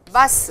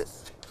bus,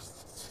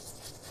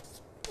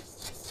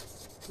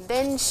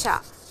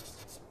 densha,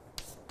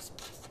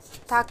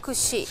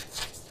 takushi,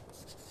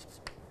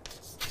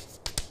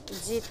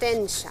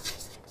 jitensha.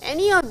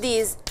 Any of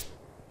these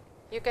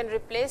you can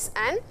replace,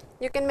 and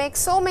you can make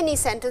so many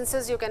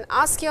sentences. You can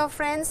ask your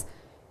friends,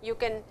 you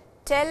can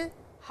tell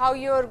how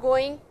you are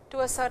going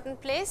to a certain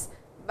place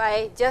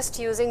by just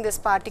using this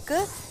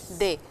particle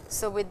de.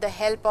 So, with the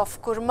help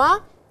of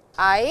kuruma,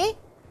 I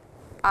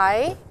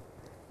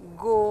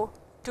go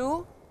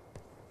to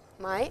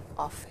my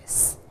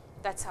office.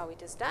 That is how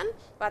it is done.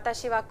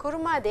 Watashi wa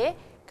kuruma de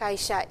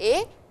kaisha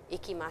e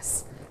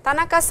ikimasu.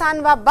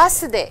 Tanaka-san wa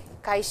bus de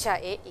kaisha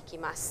e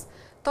ikimasu.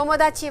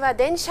 Tomodachi wa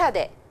densha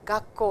de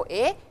gakko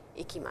e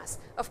ikimasu.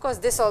 Of course,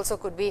 this also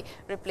could be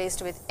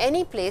replaced with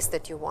any place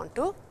that you want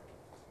to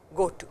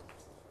go to.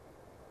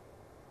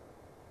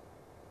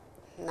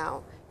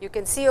 Now, you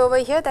can see over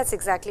here, that is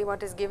exactly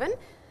what is given.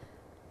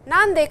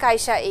 Nan de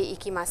kaisha e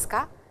ikimasu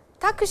ka?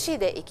 Taxi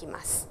de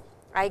ikimasu.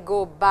 I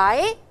go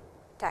by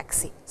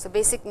taxi. So,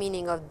 basic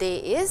meaning of de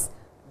is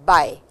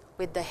by,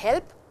 with the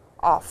help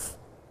of.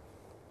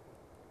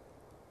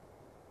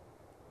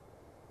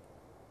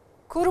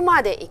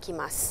 Kuruma de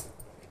ikimasu.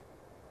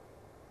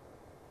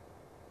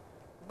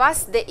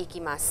 Bus de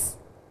ikimasu.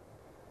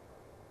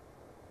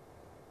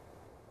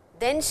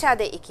 Densha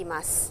de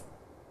ikimasu.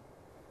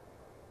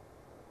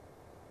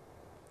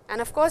 And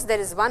of course, there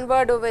is one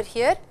word over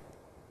here,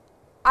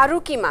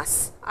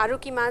 arukimasu.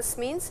 Arukimasu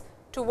means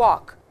to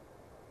walk.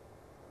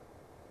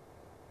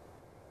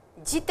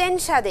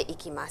 Jitensha de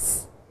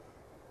ikimasu.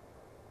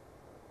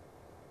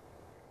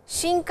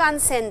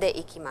 Shinkansen de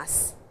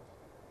ikimasu.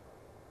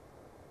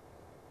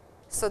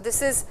 So,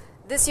 this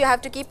you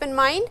have to keep in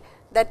mind,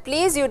 that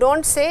please you do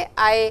not say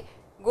I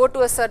go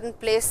to a certain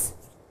place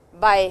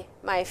by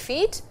my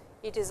feet,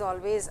 it is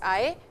always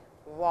I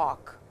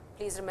walk.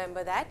 Please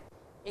remember that.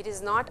 It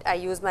is not I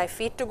use my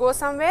feet to go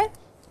somewhere,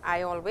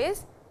 I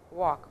always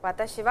walk.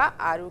 Watashi wa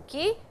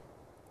arukimasu.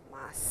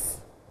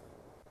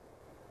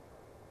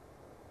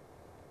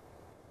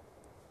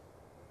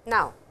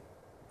 Now,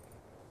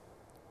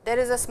 there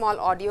is a small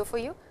audio for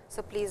you.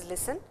 So, please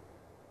listen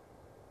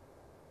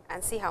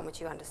and see how much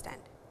you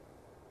understand.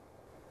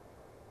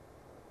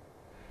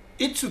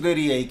 いつデ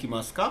リへ行き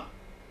ますか？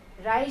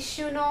来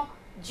週の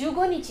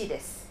15日で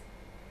す。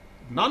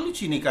何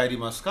日に帰り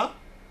ますか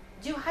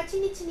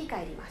18日に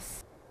帰りま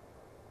す。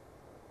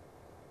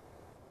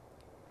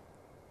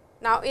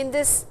Now, in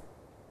this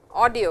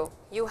audio,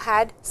 you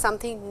had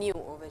something new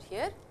over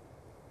here,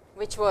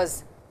 which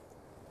was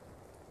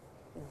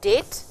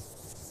date.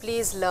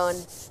 Please learn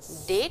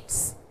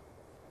dates.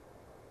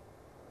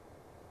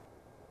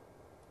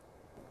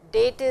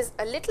 Date is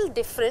a little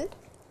different.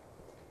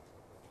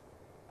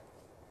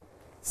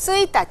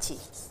 Suitachi.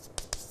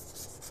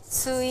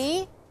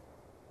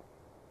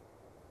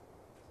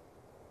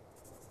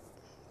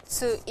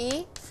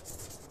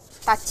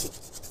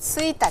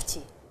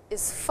 Suitachi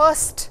is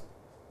first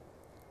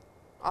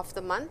of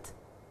the month.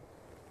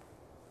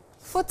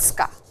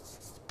 Futsuka,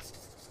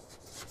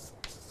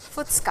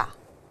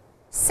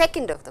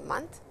 second of the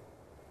month.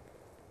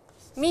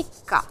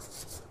 Mikka,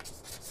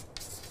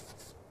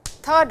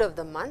 third of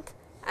the month,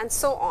 and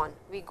so on.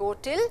 We go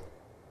till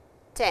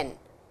 10.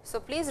 So,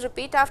 please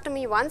repeat after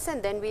me once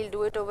and then we will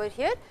do it over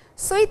here.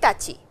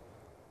 Suitachi,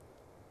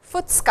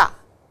 Futsuka,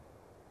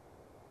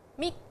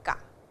 Mikka,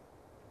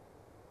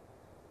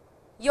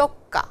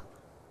 Yokka,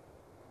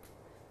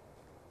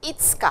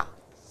 Itsuka,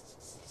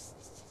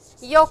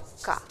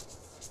 Yokka,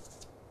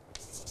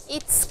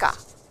 Itsuka,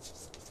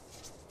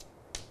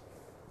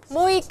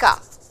 Muika,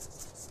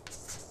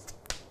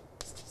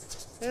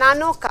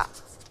 Nanoka,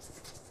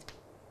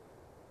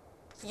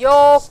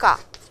 Yoka.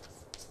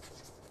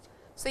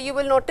 So, you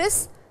will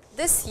notice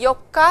this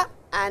yokka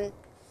and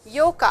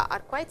yoka are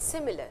quite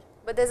similar,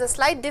 but there is a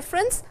slight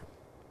difference.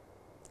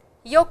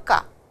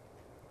 Yoka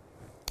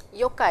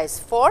is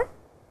 4,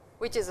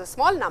 which is a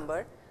small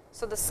number.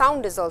 So, the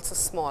sound is also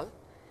small,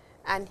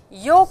 and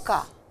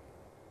yoka,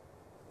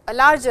 a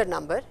larger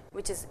number,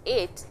 which is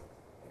 8,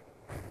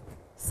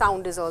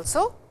 sound is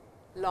also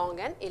long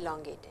and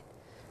elongated.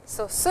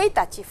 So,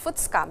 suitachi,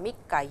 futsuka,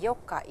 mikka,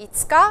 yokka,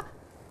 itsuka,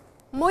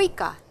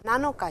 muika,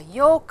 nanoka,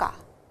 yoka,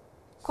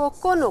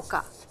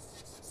 kokonoka.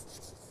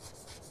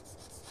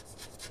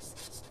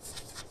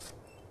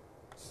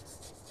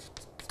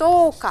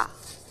 Toka.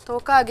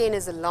 Toka again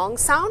is a long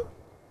sound.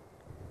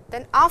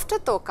 Then after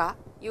toka,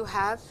 you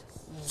have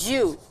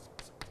ju,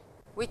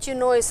 which you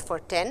know is for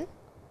 10.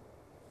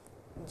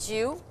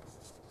 Ju,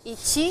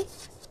 ichi,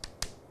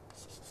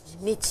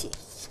 nichi.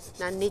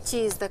 Now,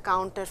 nichi is the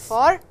counter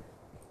for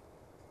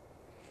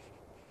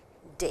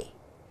day,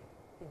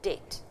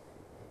 date.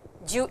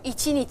 Ju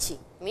ichi nichi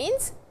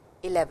means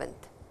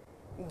 11th.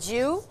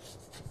 Ju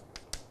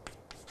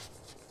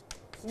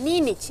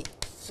ni nichi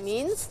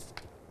means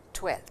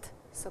 12th.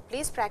 So,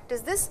 please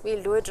practice this, we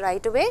will do it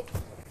right away.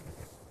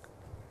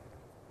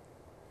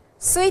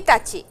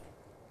 Suitachi,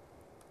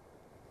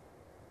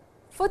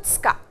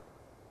 Futsuka,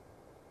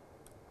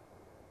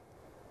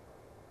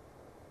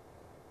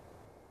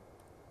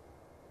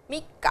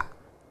 Mikka,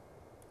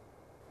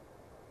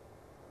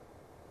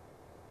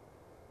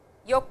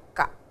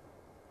 Yokka,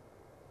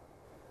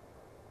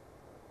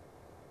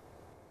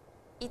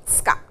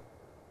 Itsuka,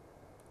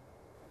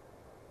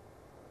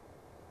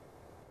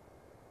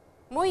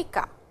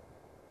 Muika,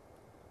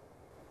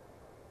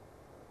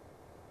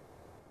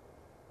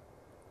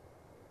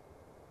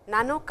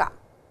 Nanoka,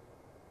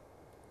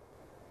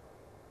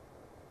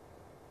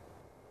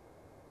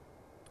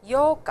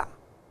 Yoka,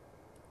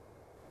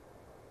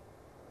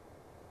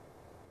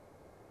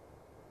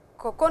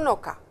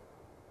 Kokonoka,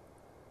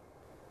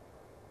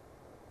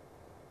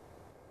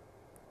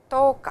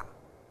 Toka,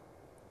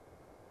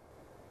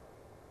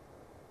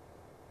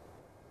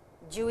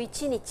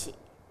 11日、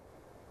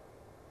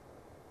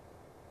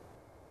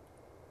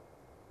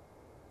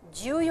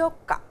14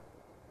日、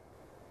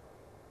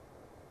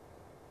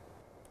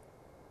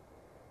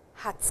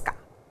20日。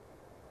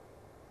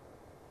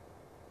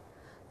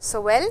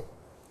So, well,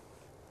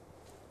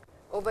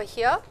 over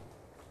here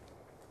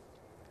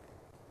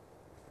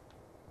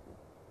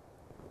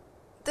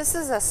this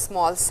is a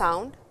small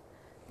sound,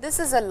 this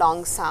is a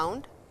long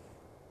sound,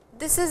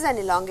 this is an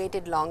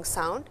elongated long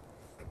sound,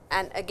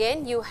 and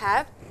again you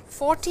have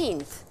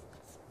 14th.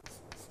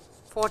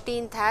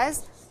 14th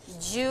has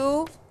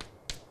ju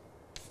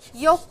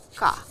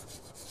yokka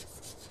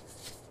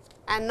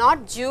and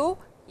not ju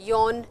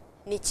yon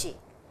nichi,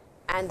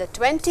 and the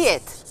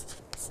 20th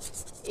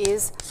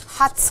is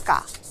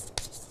hatsuka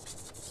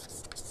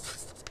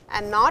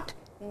and not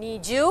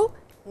niju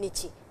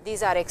nichi.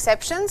 These are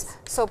exceptions.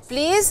 So,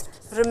 please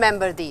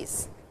remember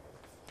these.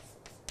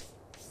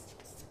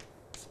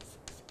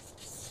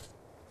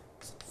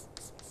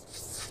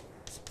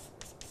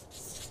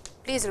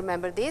 Please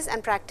remember these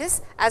and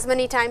practice as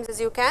many times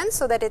as you can,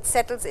 so that it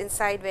settles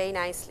inside very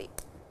nicely.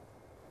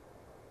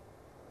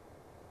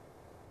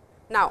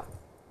 Now,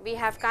 we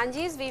have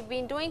kanjis. We have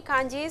been doing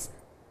kanjis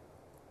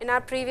in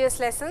our previous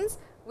lessons.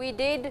 We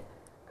did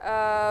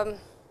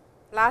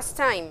last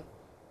time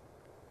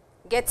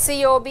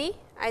getsuyobi,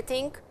 I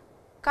think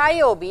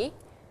kayobi,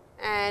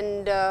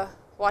 and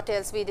what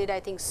else we did,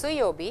 I think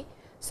suyobi.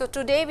 So,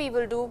 today we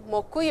will do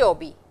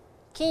mokuyobi,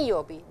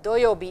 kinyobi,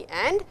 doyobi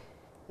and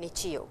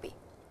nichiyobi.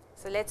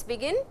 So, let us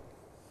begin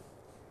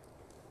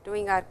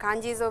doing our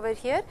kanjis over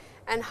here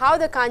and how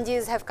the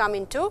kanjis have come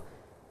into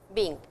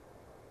being.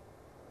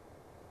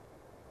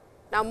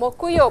 Now,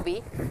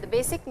 mokuyobi, the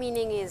basic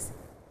meaning is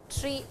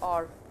tree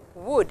or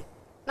wood.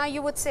 Now,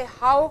 you would say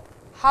how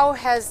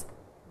has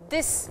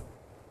this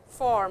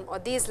form or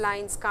these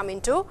lines come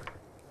into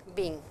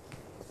being?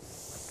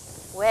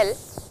 Well,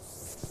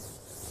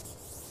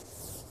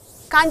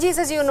 kanjis,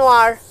 as you know,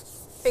 are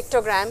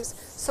pictograms.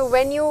 So,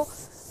 when you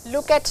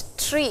look at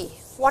tree,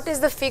 what is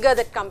the figure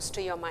that comes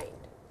to your mind?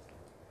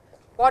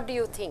 What do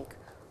you think?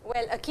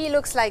 Well, a key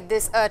looks like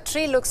this, a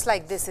tree looks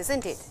like this,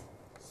 isn't it?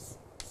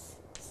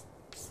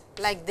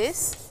 Like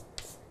this,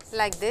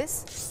 like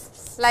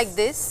this, like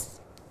this,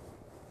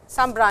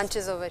 some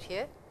branches over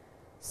here.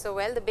 So,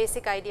 well, the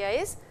basic idea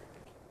is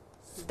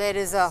there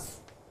is a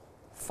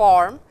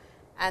form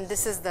and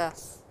this is the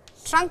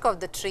trunk of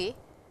the tree,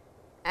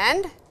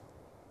 and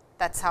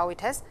that is how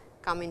it has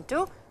come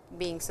into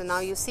being. So, now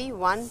you see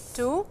 1,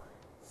 2,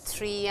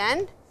 3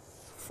 and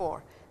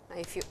 4. Now,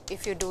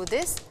 if you do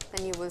this,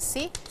 then you will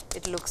see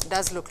it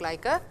does look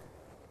like a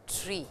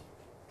tree.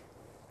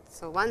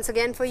 So, once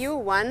again for you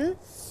 1,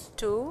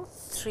 2,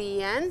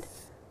 3 and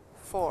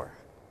 4.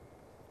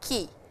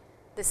 Ki.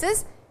 This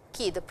is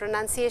ki. The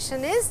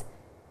pronunciation is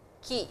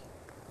ki.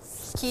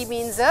 Ki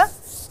means a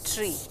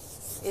tree.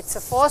 It is a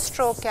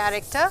 4-stroke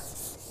character.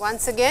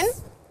 Once again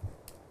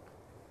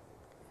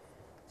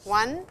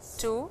 1,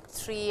 2,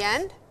 3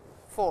 and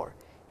 4,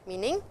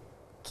 meaning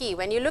ki.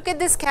 When you look at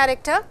this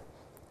character,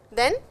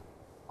 then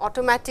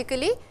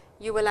automatically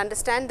you will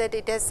understand that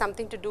it has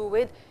something to do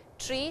with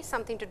tree,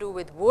 something to do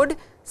with wood,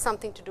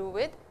 something to do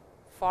with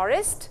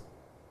forest,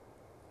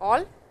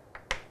 all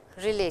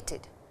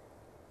related.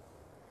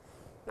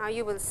 Now,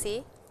 you will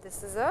see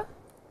this is a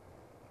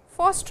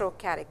 4-stroke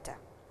character.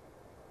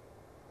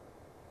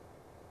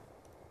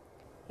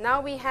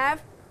 Now, we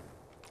have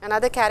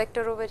another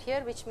character over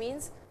here, which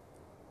means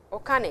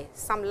okane.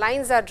 Some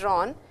lines are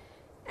drawn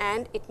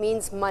and it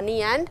means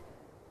money and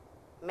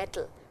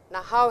metal.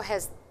 Now, how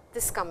has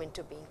this come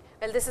into being?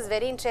 Well, this is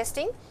very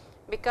interesting,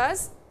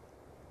 because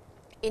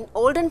in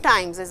olden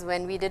times, as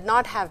when we did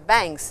not have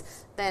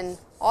banks, then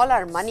all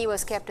our money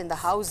was kept in the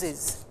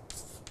houses,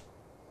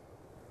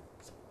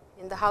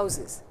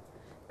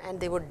 and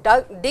they would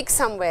dig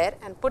somewhere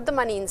and put the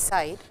money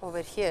inside over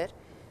here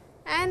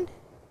and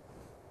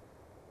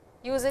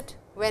use it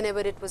whenever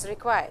it was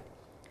required.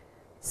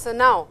 So,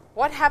 now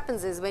what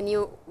happens is when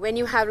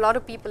you have a lot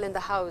of people in the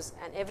house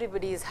and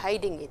everybody is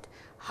hiding it,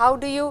 how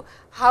do you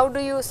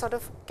sort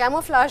of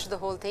camouflage the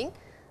whole thing?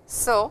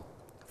 So,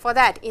 for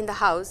that in the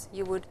house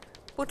you would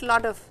put a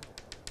lot of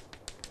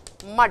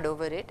mud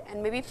over it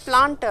and maybe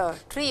plant a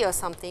tree or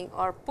something,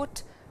 or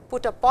put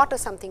a pot or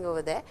something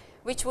over there,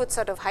 which would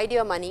sort of hide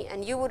your money,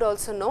 and you would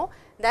also know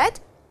that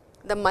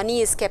the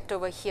money is kept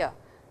over here.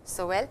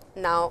 So, well,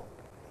 now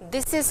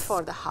this is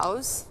for the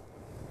house.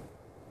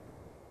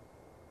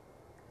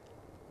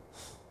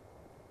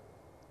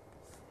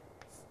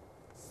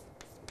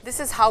 This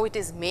is how it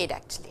is made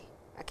actually.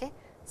 Okay.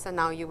 So,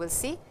 now you will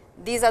see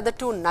these are the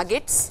two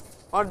nuggets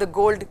or the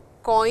gold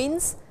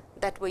coins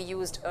that were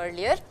used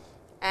earlier,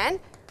 and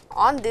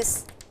on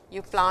this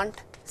you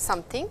plant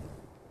something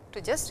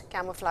to just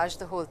camouflage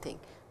the whole thing.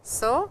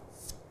 So,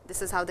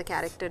 this is how the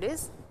character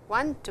is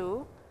 1,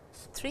 2,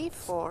 3,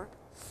 4,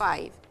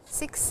 5,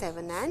 6,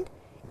 7 and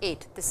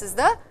 8. This is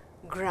the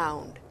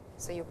ground.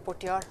 So, you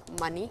put your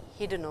money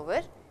hidden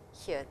over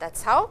here. That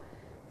is how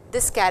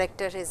this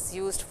character is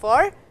used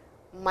for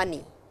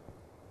money.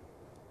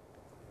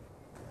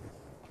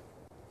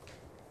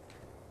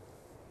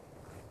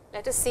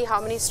 Let us see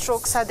how many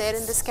strokes are there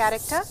in this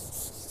character.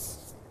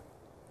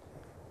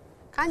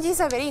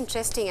 Kanjis are very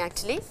interesting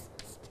actually.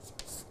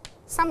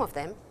 Some of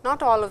them,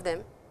 not all of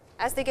them.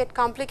 As they get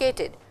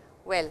complicated,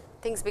 well,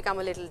 things become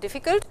a little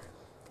difficult,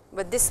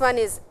 but this one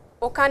is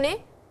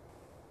okane.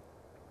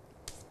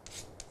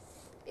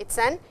 It is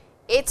an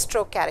 8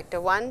 stroke character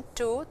 1,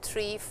 2,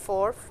 3,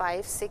 4,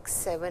 5, 6,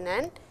 7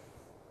 and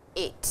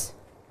 8.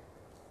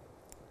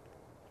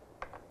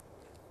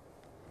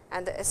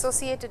 And the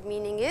associated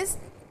meaning is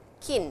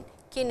kin.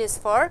 Kin is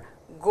for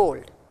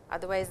gold,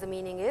 otherwise the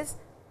meaning is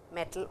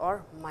metal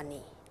or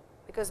money,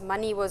 because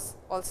money was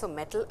also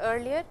metal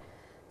earlier.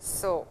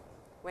 So,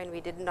 when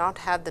we did not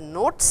have the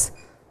notes,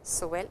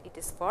 so well it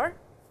is for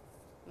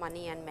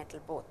money and metal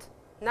both.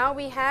 Now,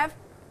 we have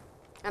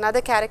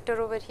another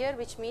character over here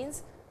which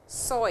means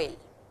soil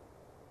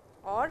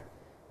or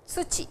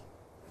tsuchi.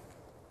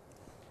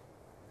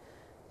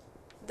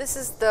 This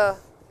is the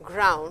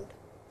ground.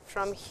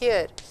 From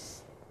here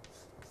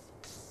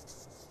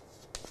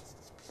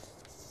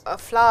a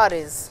flower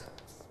is,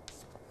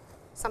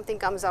 something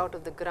comes out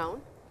of the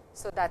ground.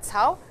 So, that is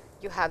how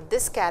you have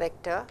this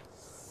character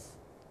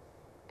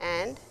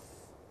and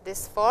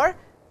this for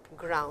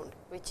ground,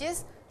 which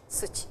is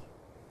tsuchi.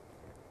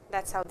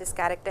 That is how this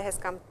character has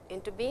come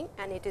into being,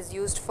 and it is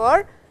used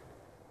for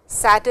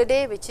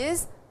Saturday, which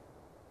is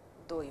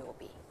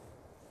doyobi.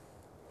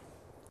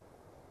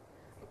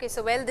 Okay,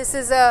 so, well, this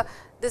is a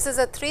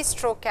 3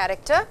 stroke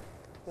character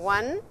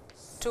 1,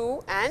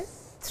 2 and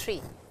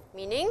 3,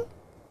 meaning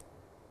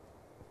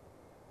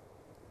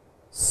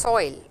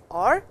soil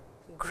or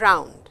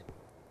ground.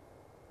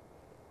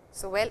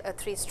 So, well, a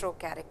 3 stroke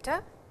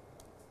character.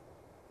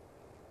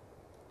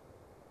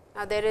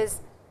 Now, there is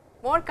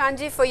more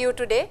kanji for you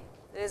today.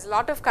 There is a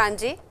lot of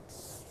kanji.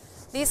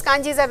 These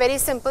kanjis are very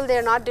simple, they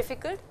are not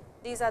difficult.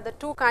 These are the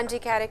 2 kanji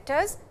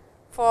characters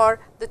for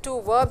the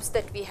 2 verbs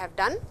that we have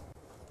done.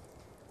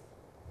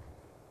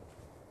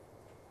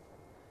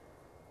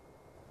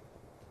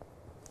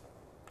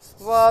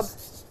 Verb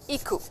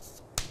iku.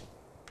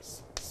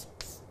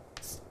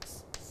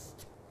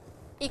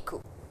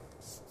 Iku.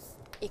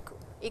 Iku.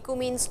 Iku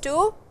means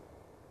to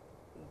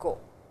go.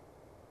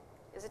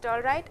 Is it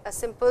all right? A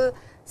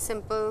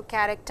simple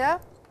character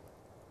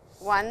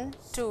 1,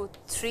 2,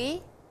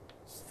 3,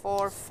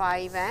 4,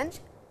 5 and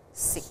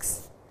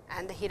 6,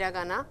 and the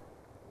hiragana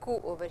ku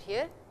over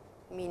here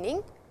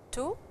meaning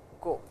to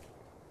go.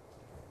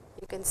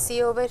 You can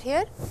see over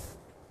here,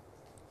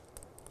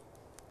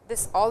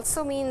 this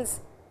also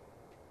means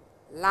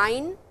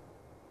line.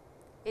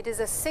 It is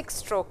a 6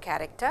 stroke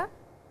character.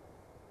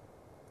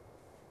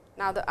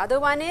 Now, the other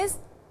one is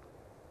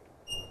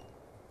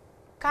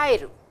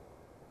kairu,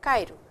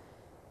 kairu,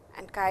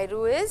 and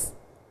kairu is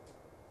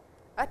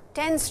a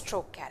 10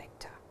 stroke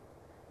character.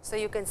 So,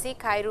 you can see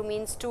kairu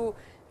means to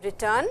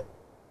return.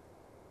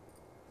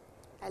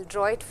 I will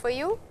draw it for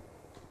you,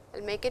 I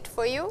will make it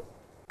for you,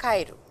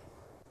 kairu.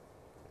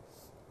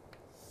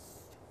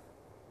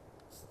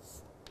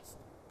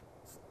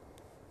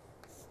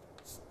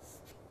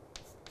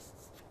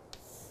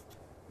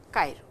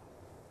 Kairu.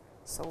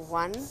 So,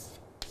 1,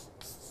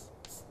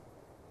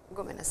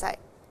 gomenasai.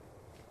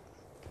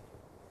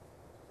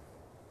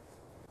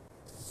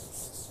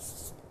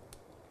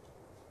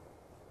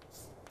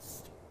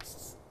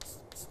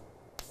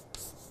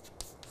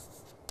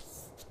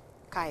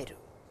 Kairu.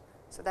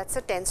 So, that is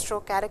a 10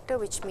 stroke character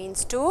which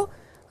means to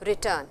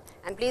return,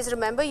 and please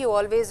remember, you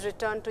always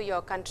return to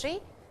your country,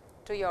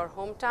 to your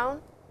hometown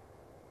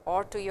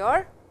or to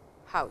your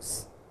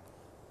house.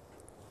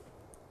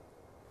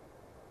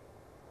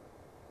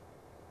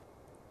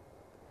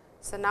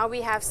 So, now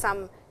we have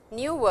some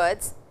new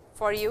words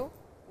for you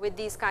with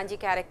these kanji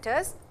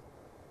characters.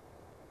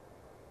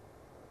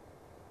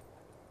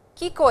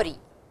 Kikori,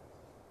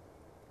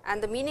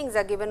 and the meanings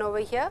are given over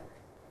here.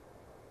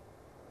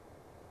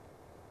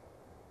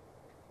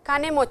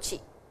 Kanemochi,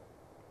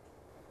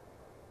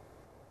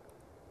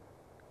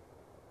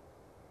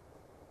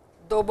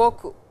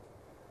 doboku,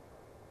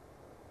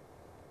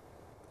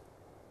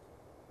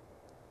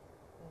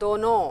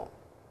 dono,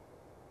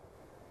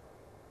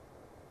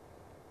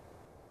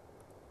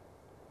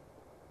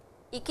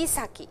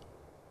 ikisaki,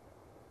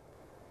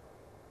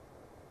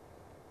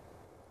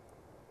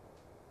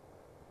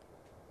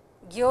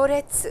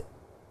 gyoretsu,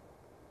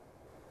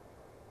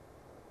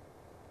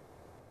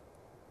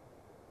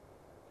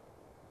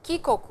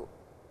 kikoku,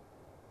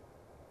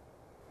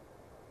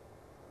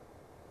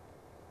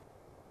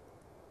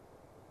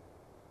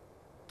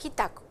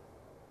 kitaku,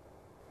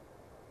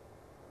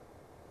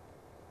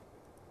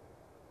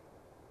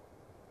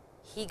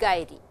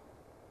 higaeri.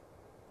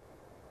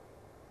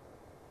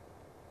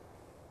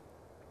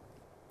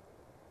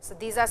 So,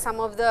 these are some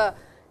of the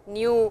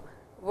new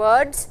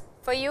words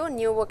for you,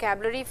 new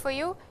vocabulary for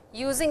you,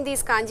 using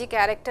these kanji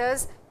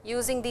characters,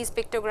 using these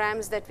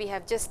pictograms that we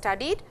have just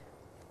studied.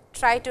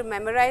 Try to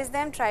memorize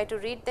them, try to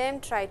read them,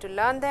 try to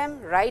learn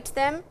them, write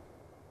them.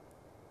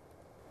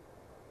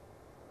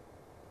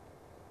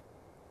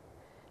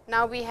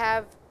 Now, we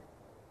have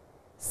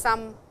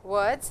some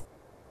words.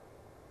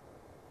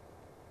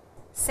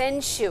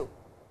 Senshu,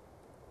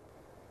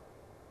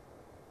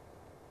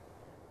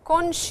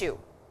 konshu,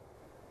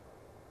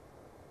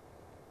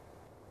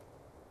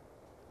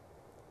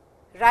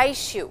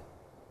 raishu,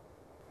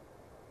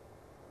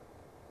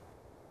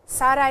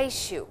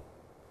 saraishu,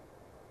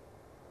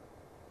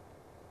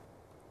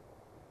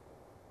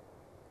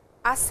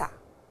 asa,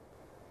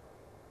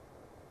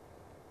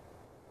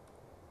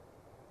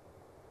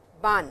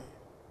 ban,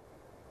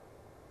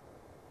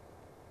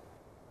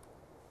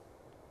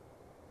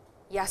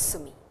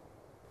 yasumi,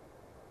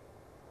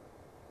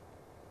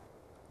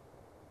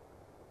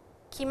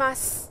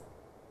 kimasu,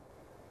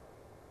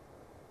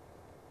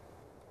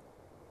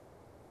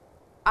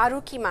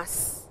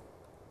 arukimasu,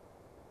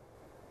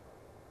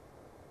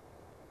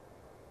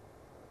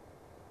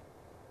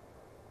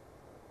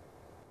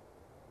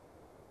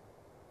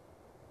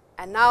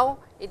 and now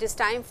it is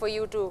time for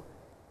you to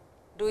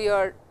do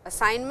your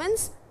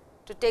assignments,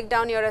 to take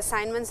down your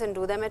assignments and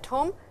do them at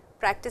home.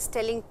 Practice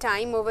telling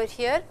time over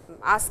here,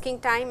 asking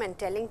time and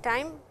telling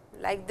time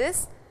like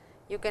this.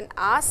 You can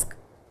ask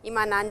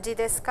ima nanji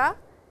desu ka,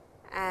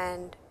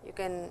 and you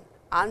can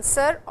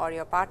answer, or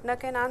your partner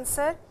can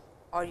answer,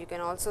 or you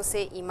can also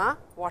say ima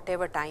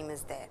whatever time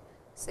is there.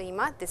 So,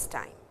 ima this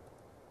time.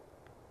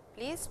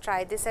 Please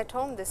try this at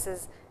home, this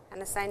is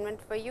an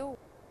assignment for you.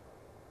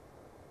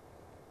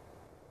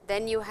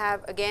 Then you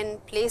have again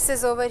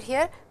places over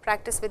here,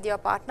 practice with your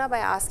partner by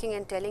asking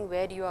and telling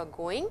where you are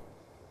going,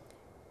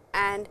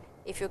 and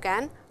if you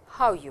can,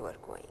 how you are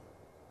going.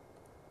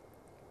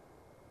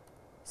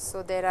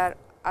 So, there are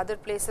other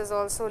places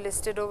also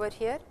listed over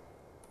here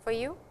for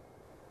you.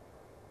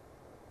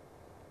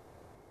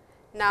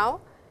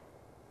 Now,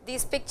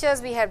 these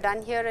pictures we have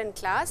done here in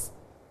class,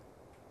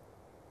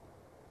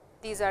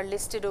 these are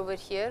listed over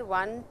here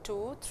 1,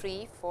 2,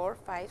 3, 4,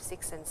 5,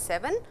 6 and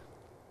 7.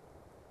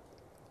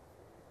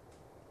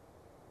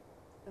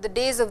 The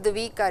days of the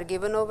week are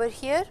given over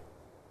here.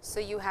 So,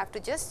 you have to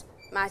just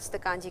match the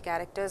kanji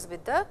characters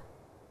with the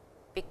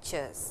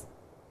pictures.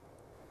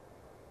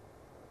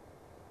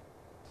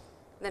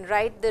 Then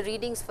write the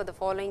readings for the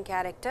following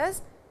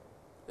characters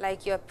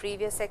like your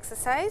previous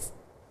exercise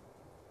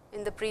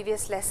in the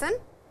previous lesson,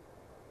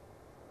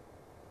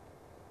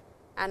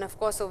 and of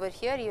course, over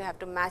here you have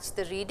to match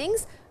the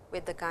readings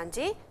with the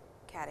kanji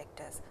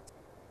characters.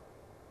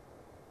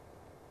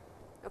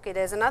 Okay,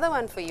 there is another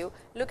one for you.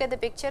 Look at the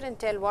picture and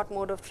tell what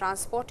mode of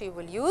transport you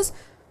will use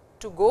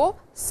to go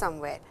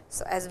somewhere.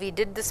 So, as we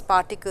did this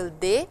particle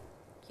they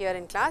here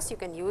in class, you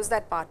can use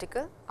that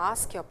particle,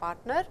 ask your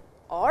partner,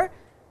 or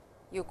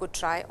you could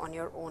try on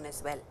your own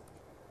as well.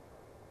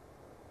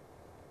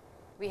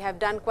 We have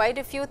done quite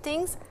a few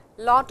things,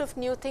 lot of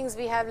new things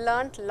we have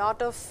learnt,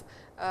 lot of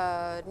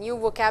new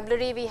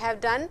vocabulary we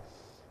have done,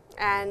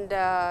 and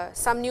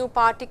some new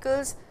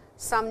particles,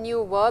 some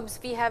new verbs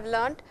we have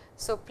learnt.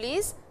 So,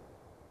 please,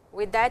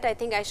 with that I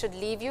think I should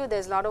leave you, there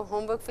is a lot of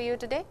homework for you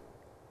today.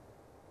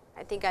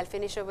 I think I will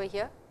finish over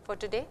here for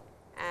today,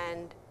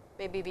 and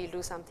maybe we will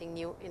do something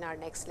new in our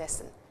next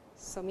lesson.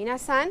 So,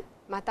 minasan,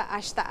 mata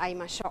ashita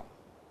aimashou.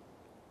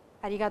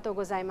 Arigatou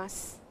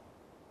gozaimasu.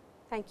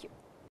 Thank you.